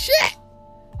 Shit.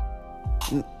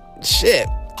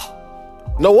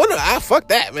 No wonder, fuck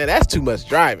that, man. That's too much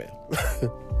driving.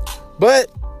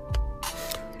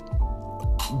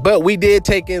 But we did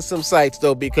take in some sights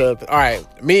though, because all right,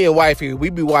 me and wifey, we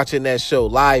be watching that show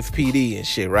Live PD and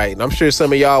shit, right? And I'm sure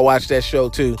some of y'all watch that show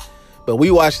too, but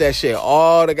we watch that shit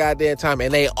all the goddamn time,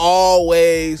 and they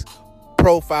always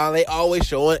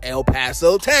showing El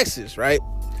Paso, Texas, right?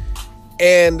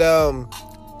 And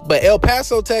but El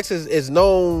Paso, Texas is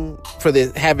known for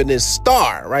having this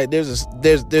star, right? There's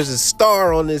a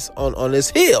star on this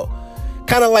hill,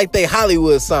 kind of like the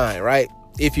Hollywood sign, right,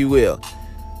 if you will.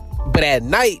 But at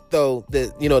night, though,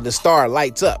 the star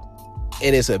lights up.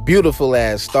 And it's a beautiful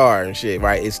ass star and shit,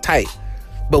 right? It's tight.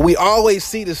 But we always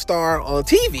see the star on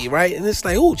TV, right? And it's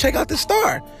like, ooh, check out the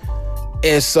star.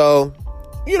 And so,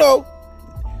 you know,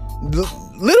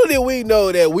 little did we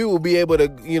know that we will be able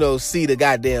to, you know, see the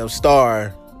goddamn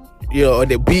star, you know, or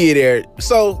to be there.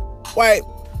 So, right?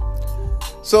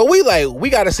 So we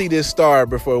got to see this star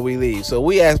before we leave. So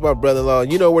we asked my brother-in-law,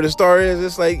 you know where the star is?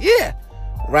 It's like, yeah,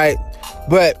 right?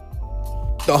 But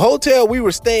the hotel we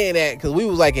were staying at, because we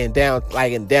was like in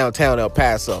downtown El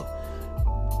Paso,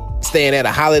 staying at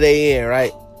a Holiday Inn,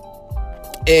 right?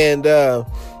 And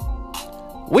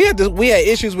we had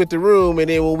issues with the room, and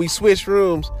then when we switched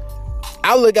rooms,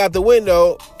 I look out the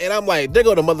window and I'm like, there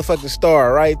go the motherfucking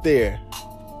star right there.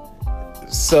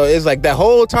 So it's like that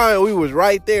whole time we was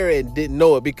right there and didn't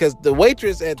know it, because the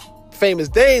waitress at Famous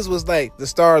Days was like, the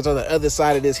star's on the other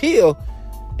side of this hill,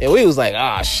 and we was like,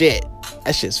 ah, shit.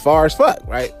 That shit's far as fuck,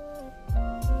 right?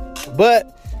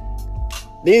 But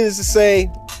needless to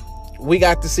say, we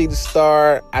got to see the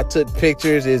star. I took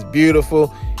pictures. It's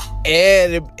beautiful.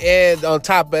 And on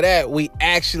top of that, we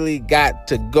actually got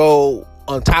to go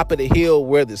on top of the hill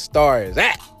where the star is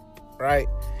at, right?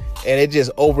 And it just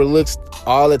overlooks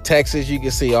all of Texas. You can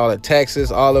see all of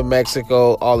Texas, all of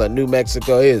Mexico, all of New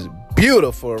Mexico. It is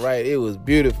beautiful, right? It was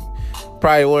beautiful.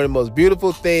 Probably one of the most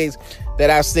beautiful things that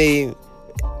I've seen.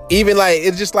 Even like,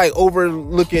 it's just like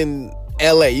overlooking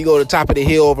LA. You go to the top of the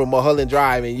hill over Mulholland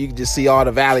Drive and you can just see all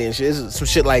the valley and shit. It's some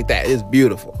shit like that. It's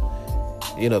beautiful.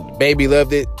 You know, the baby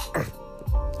loved it.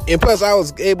 And plus I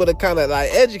was able to kind of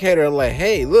like educate her. I'm like,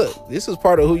 hey, look, this is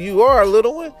part of who you are,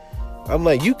 little one. I'm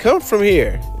like, you come from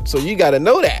here, so you got to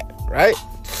know that, right?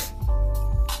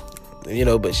 You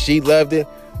know, but she loved it.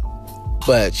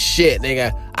 But shit,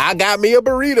 nigga, I got me a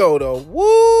burrito though.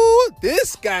 Woo!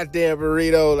 This goddamn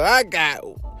burrito that I got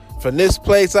from this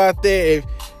place out there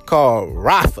called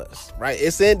Rafa's, right?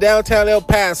 It's in downtown El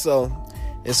Paso.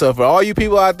 And so for all you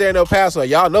people out there in El Paso,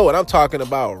 y'all know what I'm talking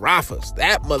about. Rafa's,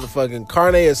 that motherfucking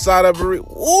carne asada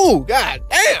burrito. Ooh, god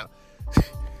damn.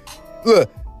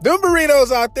 Look, them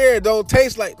burritos out there don't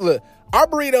taste like, look, our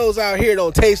burritos out here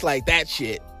don't taste like that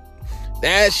shit.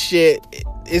 That shit,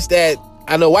 it's that,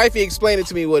 I know wifey explained it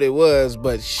to me what it was,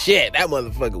 but shit, that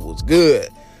motherfucker was good.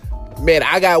 Man,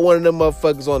 I got one of them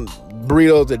motherfuckers on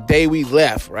burritos the day we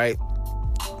left, right?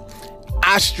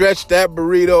 I stretched that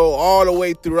burrito all the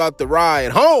way throughout the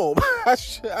ride home. I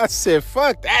said,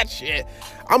 fuck that shit.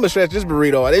 I'm going to stretch this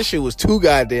burrito. This shit was too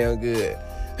goddamn good.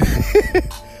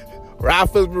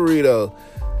 Rafa's burrito.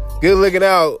 Good looking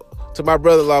out to my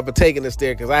brother-in-law for taking us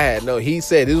there, because he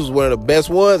said this was one of the best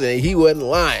ones, and he wasn't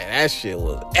lying. That shit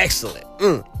was excellent.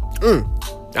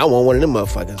 I want one of them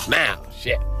motherfuckers now.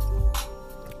 Shit.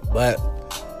 But,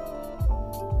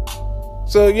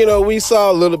 so, we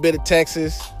saw a little bit of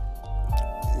Texas.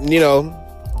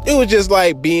 It was just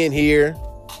like being here.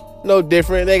 No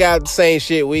different. They got the same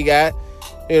shit we got.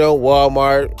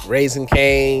 Walmart, Raising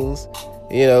Cane's,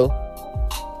 a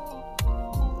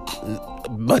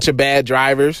bunch of bad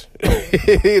drivers.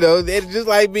 It's just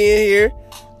like being here.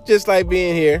 Just like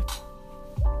being here.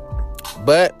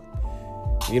 But,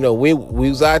 we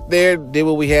was out there, did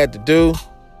what we had to do.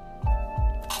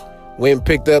 Went and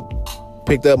picked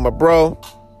up my bro,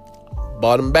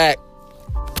 bought him back.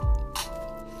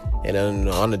 And then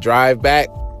on the drive back,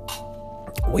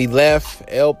 we left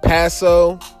El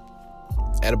Paso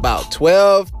at about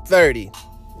 12:30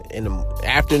 in the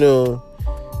afternoon.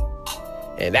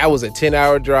 And that was a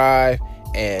 10-hour drive.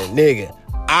 And nigga,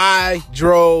 I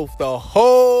drove the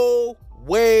whole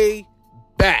way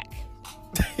back.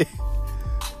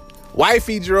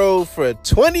 Wifey drove for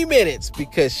 20 minutes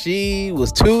because she was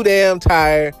too damn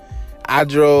tired. I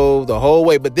drove the whole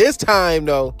way. But this time,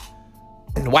 though,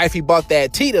 wifey bought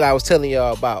that tea that I was telling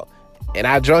y'all about. And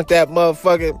I drank that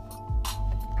motherfucker.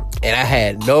 And I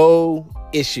had no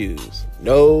issues.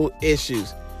 No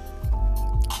issues.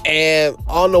 And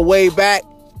on the way back,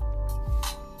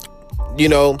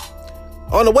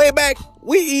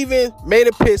 we even made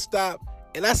a pit stop.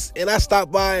 And I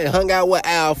stopped by and hung out with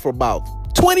Al for about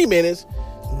 20 minutes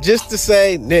just to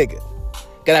say, nigga.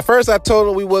 Because at first I told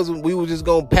him we were just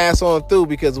going to pass on through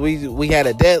because we had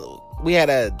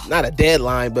not a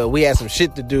deadline, but we had some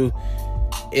shit to do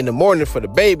in the morning for the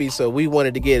baby. So we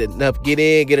wanted to get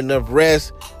enough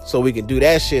rest so we can do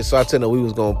that shit. So I told him we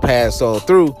was going to pass on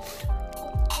through.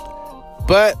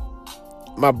 But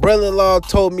my brother-in-law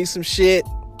told me some shit,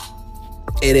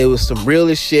 and it was some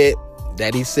realest shit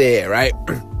that he said, right?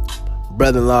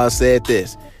 Brother-in-law said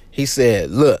this. He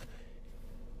said, look,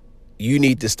 you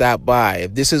need to stop by.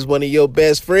 If this is one of your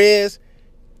best friends,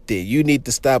 then you need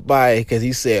to stop by, because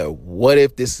he said, what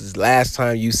if this is the last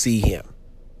time you see him?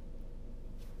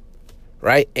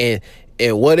 Right? And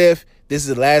what if this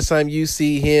is the last time you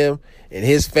see him and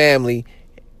his family,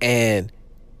 and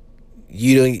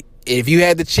if you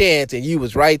had the chance and you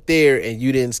was right there and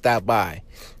you didn't stop by,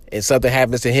 and something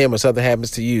happens to him or something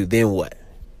happens to you, then what?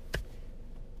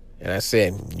 And I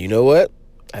said, you know what?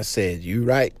 I said, you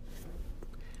right.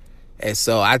 And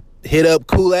so I hit up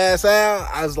Cool Ass Al.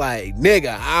 I was like,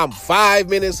 nigga, I'm 5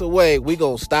 minutes away. We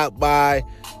gonna stop by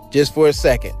just for a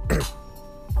second.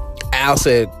 Al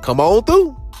said, come on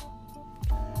through.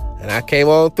 And I came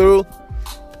on through,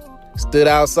 stood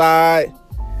outside,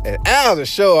 and Al's a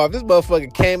show off. This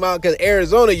motherfucker came out because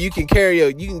Arizona, you can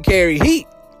carry heat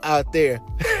out there.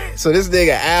 So this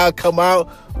nigga Al come out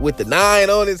with the 9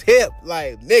 on his hip,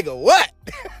 like, nigga, what?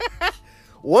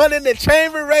 One in the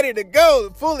chamber, ready to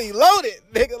go, fully loaded.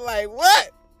 Nigga, like,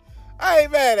 what? I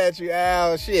ain't mad at you,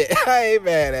 Al. Shit, I ain't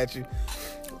mad at you.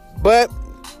 But,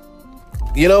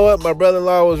 you know what? My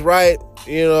brother-in-law was right.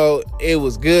 It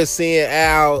was good seeing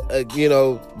Al,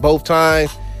 both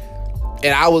times.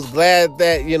 And I was glad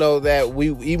that, that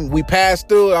we passed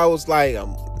through. I was like,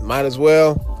 might as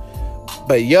well.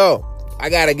 But, yo,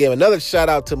 I got to give another shout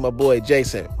out to my boy,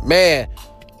 Jason. Man,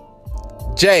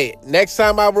 Jay, next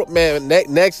time,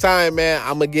 man,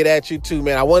 I'm going to get at you too,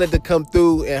 man. I wanted to come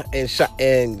through and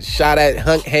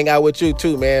hang out with you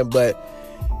too, man. But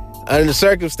under the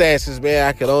circumstances, man,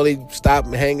 I could only stop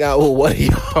and hang out with one of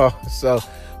y'all. So,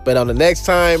 but on the next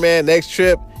time, man, next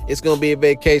trip, it's going to be a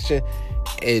vacation.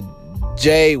 And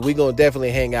Jay, we going to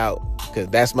definitely hang out, because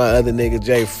that's my other nigga,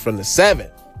 Jay, from the 7,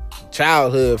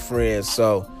 childhood friends.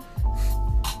 So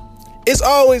it's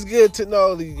always good to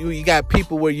know that you got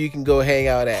people where you can go hang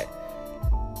out at.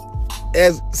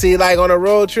 Like on a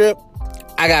road trip,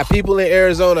 I got people in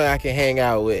Arizona I can hang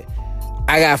out with.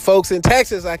 I got folks in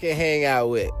Texas I can hang out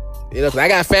with. 'Cause I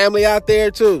got family out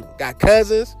there too. Got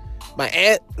cousins. My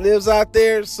aunt lives out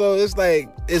there. So it's like,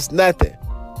 it's nothing.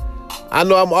 I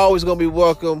know I'm always going to be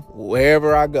welcome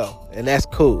wherever I go. And that's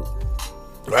cool.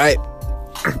 Right?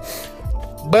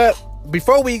 But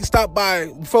before we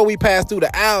pass through the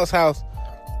Al's house,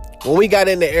 when we got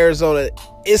into Arizona,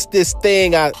 it's this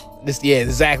thing,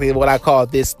 exactly what I call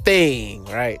this thing,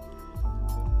 right?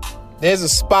 There's a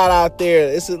spot out there.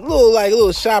 It's a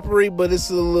little shoppery, but it's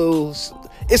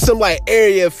some like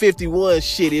Area 51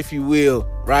 shit, if you will,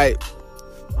 right?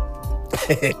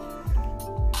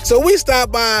 So we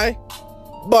stopped by,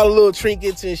 bought a little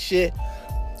trinkets and shit,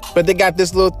 but they got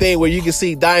this little thing where you can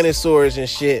see dinosaurs and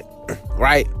shit,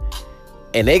 right?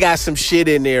 And they got some shit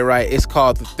in there, right? It's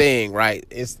called the thing, right?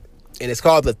 It's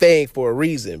called the thing for a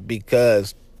reason,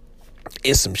 because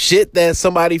it's some shit that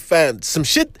somebody found. It's some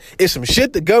shit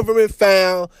the government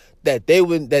found that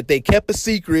they kept a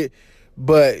secret,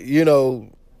 but they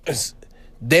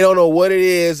don't know what it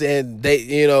is, and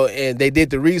they did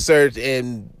the research,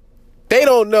 and they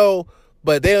don't know,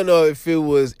 but they don't know if it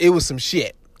was some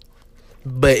shit,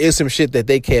 but it's some shit that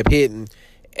they kept hidden.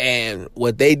 And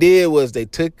what they did was they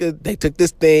took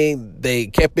this thing, they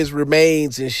kept its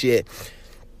remains and shit,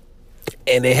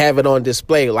 and they have it on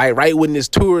display. Like right when this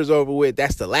tour is over with,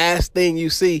 that's the last thing you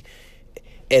see.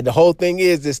 And the whole thing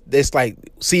is this like,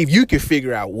 see if you can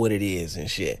figure out what it is and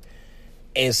shit.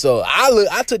 And so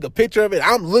I took a picture of it.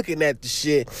 I'm looking at the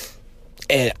shit,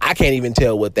 and I can't even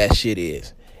tell what that shit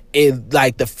is. It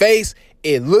like the face,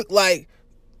 it looked like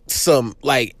some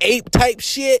like ape type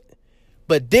shit,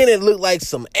 but then it looked like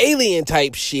some alien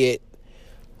type shit.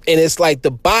 And it's like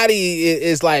the body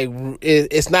is like,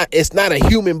 it's not a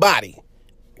human body.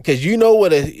 Because you know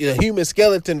what a human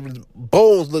skeleton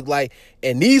bones look like,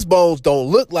 and these bones don't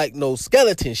look like no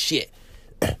skeleton shit.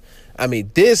 I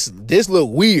mean, this look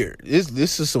weird.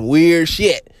 This is some weird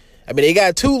shit. I mean, they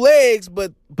got two legs,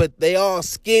 but they all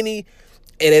skinny,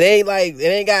 and it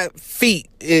ain't got feet.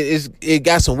 It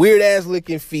got some weird ass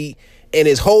looking feet, and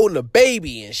it's holding a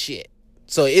baby and shit.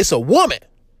 So it's a woman.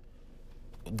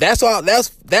 That's all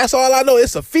I know.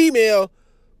 It's a female,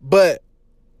 but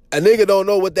a nigga don't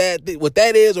know what that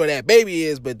is or that baby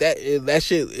is, but that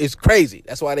shit is crazy.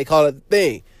 That's why they call it the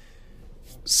thing.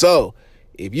 So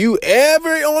if you ever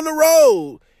on the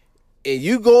road and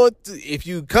if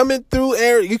you coming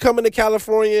to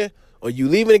California, or you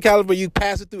leaving in California, you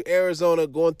passing through Arizona,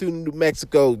 going through New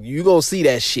Mexico, you gonna see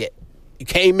that shit. You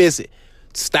can't miss it.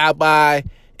 Stop by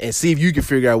and see if you can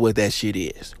figure out what that shit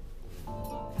is.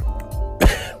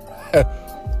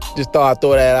 Just thought I'd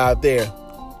throw that out there.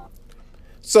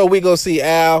 So we go see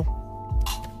Al,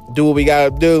 do what we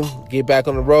gotta do, get back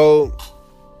on the road.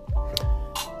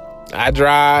 I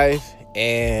drive,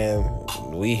 and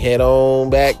we head on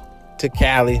back to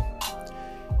Cali.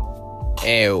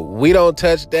 And we don't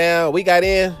touch down. We got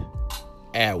in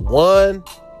at 1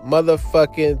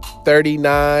 motherfucking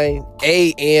 39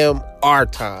 a.m. our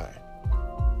time.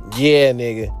 Yeah,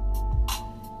 nigga.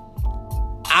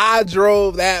 I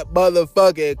drove that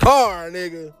motherfucking car,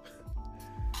 nigga.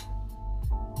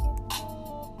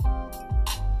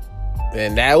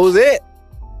 And that was it.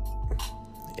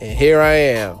 And here I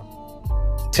am,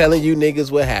 telling you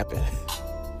niggas what happened.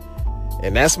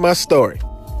 And that's my story.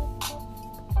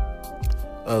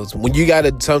 Sometimes you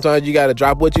gotta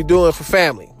drop what you're doing for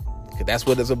family. Cause that's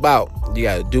what it's about. You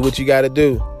gotta do what you gotta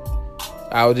do.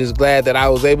 I was just glad that I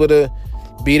was able to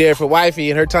be there for wifey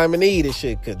in her time of need and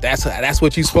shit. Cause that's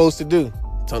what you're supposed to do.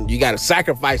 You gotta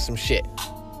sacrifice some shit.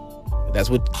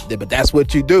 But that's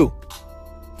what you do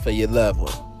for your loved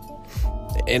one.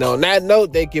 And on that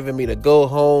note, they giving me the go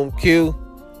home cue.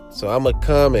 So I'm going to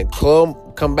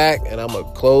come back and I'm going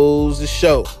to close the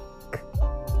show.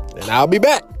 And I'll be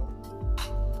back.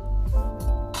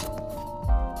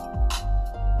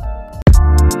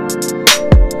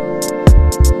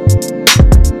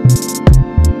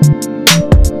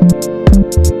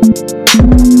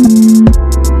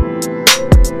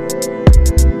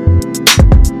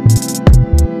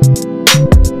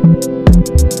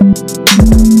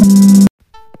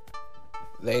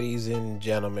 Ladies and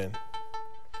gentlemen,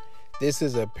 this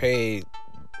is a paid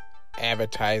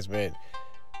advertisement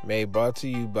brought to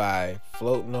you by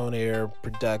Floating on Air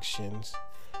Productions,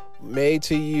 made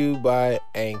to you by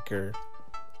Anchor,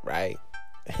 right?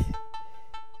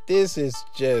 This is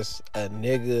just a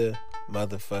nigga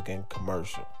motherfucking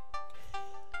commercial.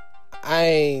 I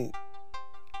ain't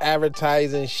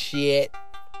advertising shit.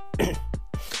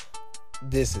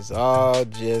 This is all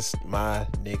just my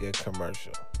nigga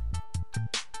commercial.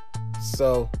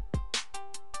 So,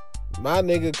 my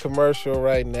nigga commercial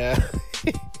right now.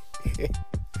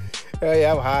 Oh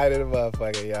yeah, I'm hiding the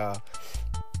motherfucker, y'all.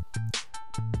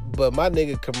 But my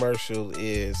nigga commercial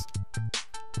is,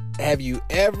 have you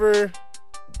ever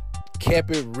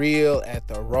kept it real at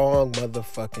the wrong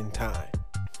motherfucking time.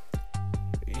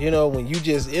 You know, when you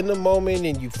just in the moment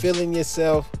and you feeling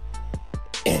yourself,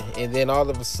 and then all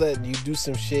of a sudden you do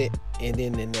some shit, and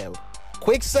then in that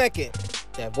quick second,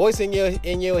 that voice in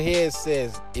your head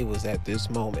says it was at this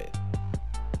moment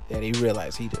that he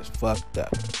realized he just fucked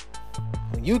up.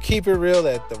 When you keep it real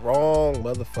at the wrong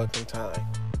motherfucking time,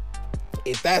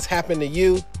 if that's happened to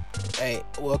you, hey,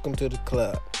 welcome to the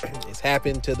club. It's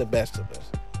happened to the best of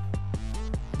us.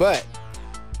 But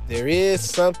there is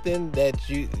something that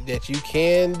you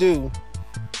can do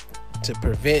to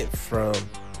prevent from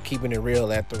keeping it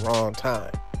real at the wrong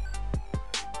time.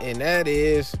 And that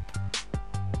is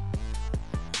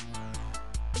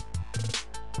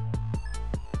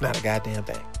not a goddamn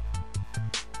thing.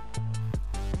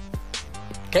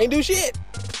 Can't do shit.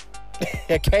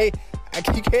 Okay?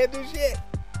 You can't do shit.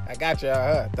 I got y'all,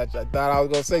 huh? Thought I was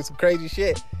gonna say some crazy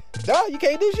shit. No, you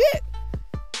can't do shit.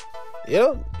 You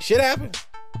know, shit happens.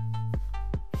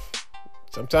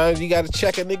 Sometimes you gotta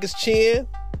check a nigga's chin.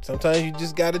 Sometimes you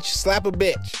just gotta slap a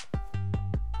bitch.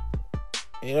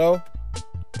 You know?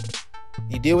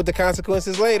 You deal with the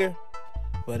consequences later.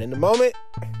 But in the moment,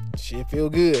 shit feel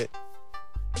good.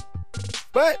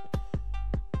 But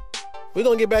we're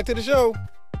gonna get back to the show.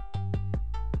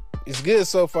 It's good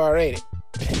so far, ain't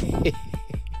it?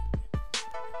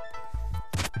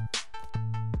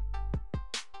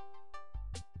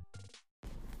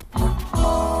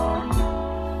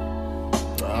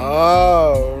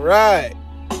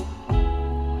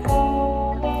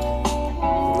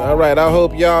 All right, I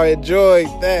hope y'all enjoyed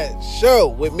that show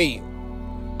with me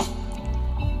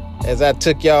as I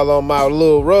took y'all on my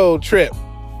little road trip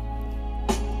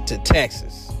to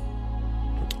Texas.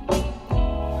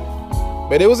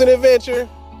 But it was an adventure.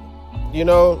 You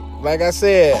know, like I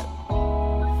said,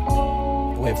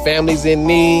 when family's in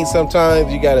need,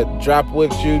 sometimes you gotta drop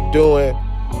what you're doing.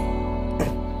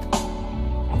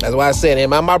 That's why I said,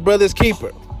 am I my brother's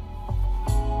keeper?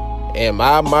 Am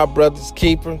I my brother's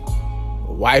keeper?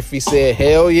 Wifey said,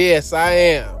 hell yes, I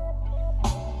am.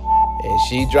 And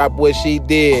she dropped what she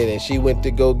did and she went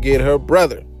to go get her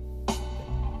brother.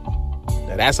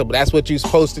 Now that's what you're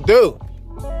supposed to do.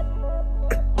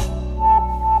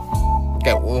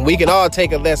 Okay, we can all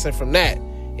take a lesson from that.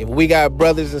 If we got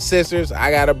brothers and sisters,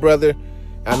 I got a brother.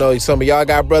 I know some of y'all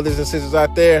got brothers and sisters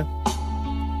out there.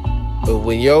 But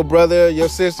when your brother, your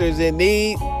sister is in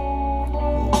need,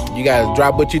 you gotta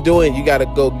drop what you're doing. You gotta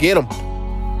go get them.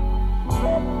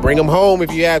 Bring them home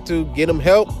if you have to. Get them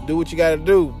help. Do what you gotta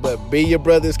do. But be your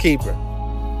brother's keeper.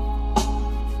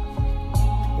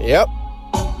 Yep.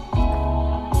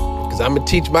 Because I'm gonna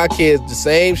teach my kids the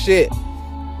same shit.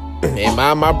 Am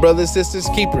I my brother's sister's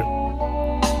keeper?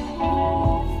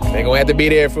 They're gonna have to be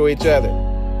there for each other.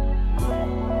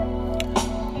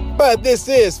 But this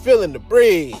is Feeling the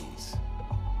Breeze.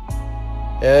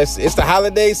 It's the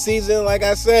holiday season, like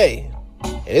I say.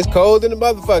 And it's cold in the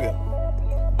motherfucker.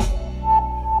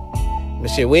 But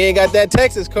shit, we ain't got that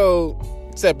Texas cold,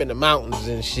 except in the mountains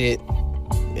and shit,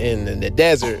 and in the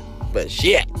desert. But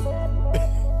shit. Woo!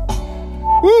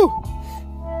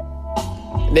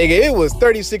 Nigga, it was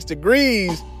 36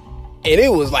 degrees, and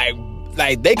it was like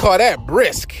they call that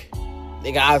brisk.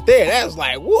 Nigga, out there, that was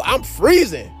like, woo, I'm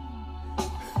freezing.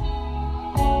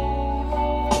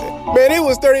 Man, it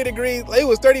was 30 degrees, it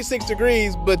was 36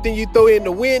 degrees, but then you throw in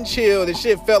the wind chill, the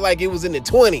shit felt like it was in the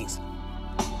 20s.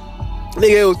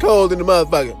 Nigga, it was cold in the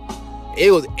motherfucker.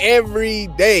 It was every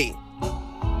day.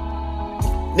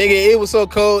 Nigga, it was so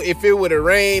cold, if it would have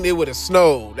rained, it would have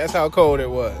snowed. That's how cold it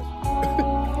was.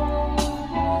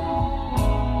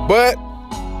 But,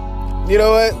 you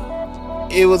know what?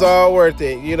 It was all worth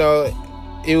it. You know,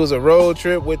 it was a road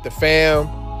trip with the fam.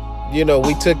 You know,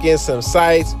 we took in some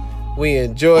sights. We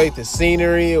enjoyed the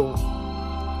scenery.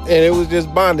 And it was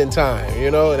just bonding time,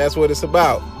 you know? And that's what it's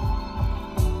about.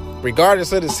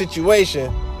 Regardless of the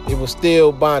situation, it was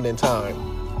still bonding time.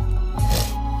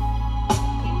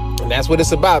 And that's what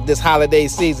it's about this holiday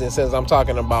season, since I'm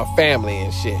talking about family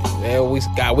and shit. Man, we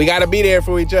got to be there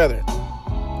for each other.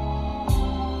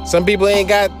 Some people ain't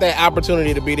got that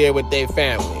opportunity to be there with their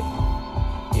family.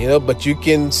 You know, but you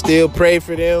can still pray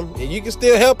for them, and you can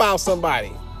still help out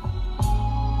somebody.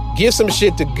 Give some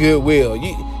shit to Goodwill.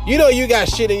 You know you got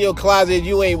shit in your closet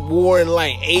you ain't worn in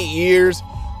like 8 years.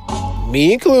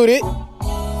 Me included.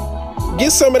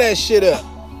 Get some of that shit up.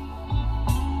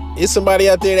 It's somebody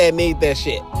out there that need that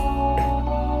shit.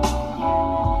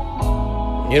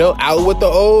 You know, out with the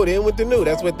old, in with the new.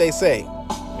 That's what they say.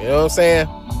 You know what I'm saying?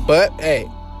 But, hey.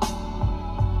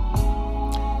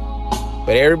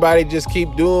 But everybody just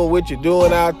keep doing what you're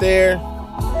doing out there.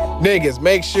 Niggas,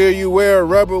 make sure you wear a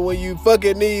rubber when you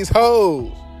fucking these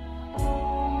hoes.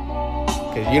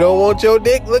 Cause you don't want your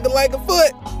dick looking like a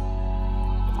foot.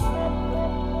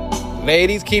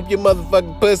 Ladies, keep your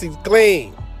motherfucking pussies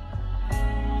clean.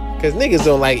 Cause niggas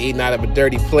don't like eating out of a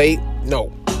dirty plate.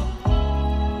 No.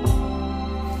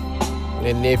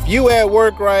 And if you at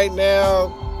work right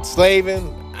now,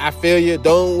 slaving, I feel you.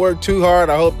 Don't work too hard.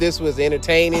 I hope this was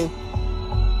entertaining.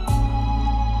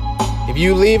 If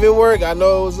you leaving work, I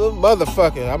know it was a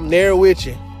motherfucker. I'm there with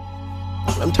you.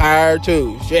 I'm tired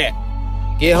too. Shit.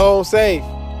 Get home safe.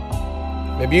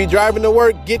 If you driving to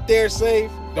work, get there safe.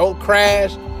 Don't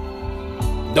crash.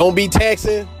 Don't be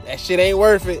texting. That shit ain't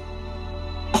worth it.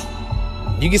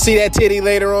 You can see that titty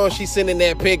later on. She's sending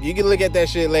that pic. You can look at that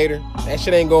shit later. That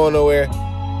shit ain't going nowhere.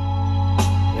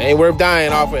 It ain't worth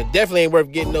dying off it. Definitely ain't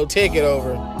worth getting no ticket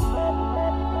over.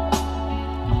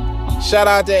 Shout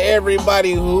out to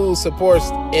everybody who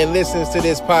supports and listens to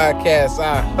this podcast.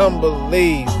 I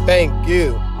humbly thank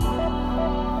you.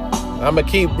 I'm going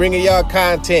to keep bringing y'all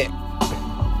content.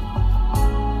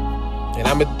 And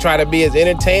I'm going to try to be as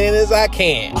entertaining as I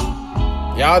can.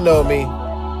 Y'all know me.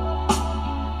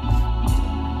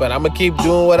 But I'm going to keep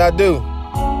doing what I do.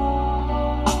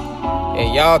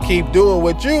 And y'all keep doing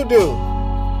what you do.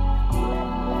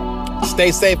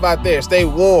 Stay safe out there. Stay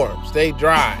warm. Stay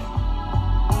dry.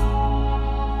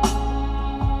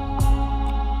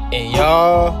 And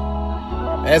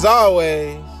y'all, as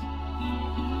always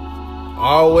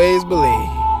believe.